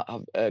go for them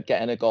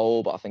getting a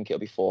goal, but I think it'll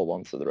be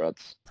 4-1 to the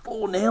Reds.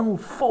 4-0,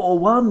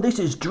 4-1. This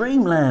is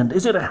dreamland.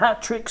 Is it a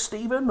hat-trick,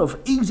 Stephen, of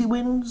easy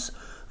wins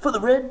for the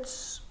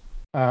Reds?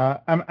 I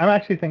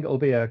actually think it'll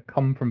be a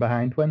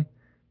come-from-behind win.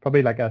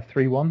 Probably like a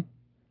 3-1.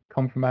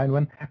 Come from behind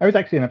win. I was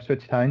actually an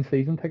Ipswich Town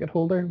season ticket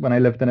holder when I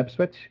lived in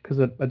Ipswich, because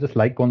I just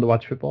like going to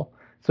watch football.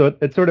 So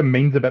it sort of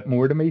means a bit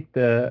more to me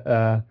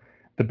to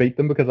beat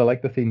them, because I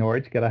like to see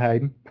Norwich get a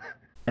hiding.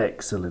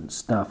 Excellent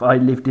stuff. I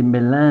lived in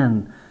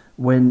Milan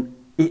when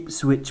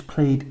Ipswich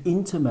played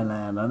Inter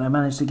Milan, and I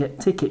managed to get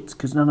tickets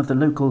because none of the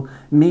local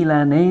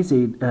Milanese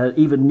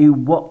even knew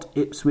what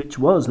Ipswich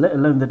was, let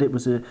alone that it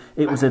was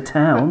a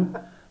town.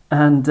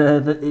 And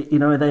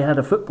they had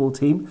a football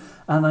team,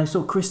 and I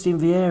saw Christian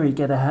Vieri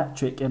get a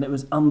hat-trick, and it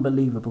was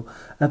unbelievable.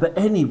 But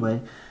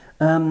anyway,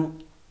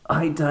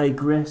 I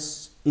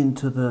digress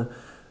into the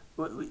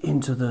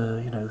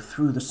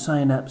through the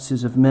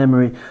synapses of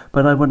memory.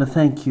 But I want to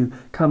thank you.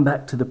 Come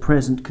back to the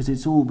present, because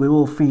we're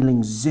all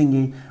feeling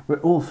zingy.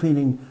 We're all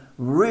feeling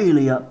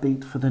really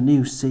upbeat for the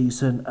new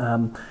season.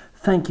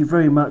 Thank you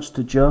very much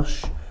to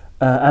Josh.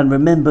 And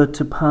remember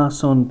to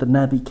pass on the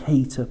Naby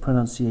Keita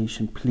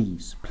pronunciation,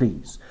 please.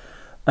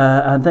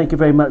 And thank you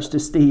very much to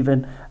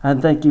Stephen,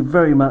 and thank you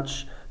very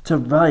much to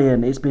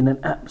Ryan. It's been an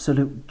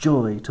absolute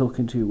joy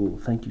talking to you all.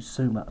 Thank you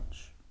so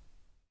much.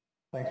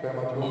 Thanks very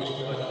much.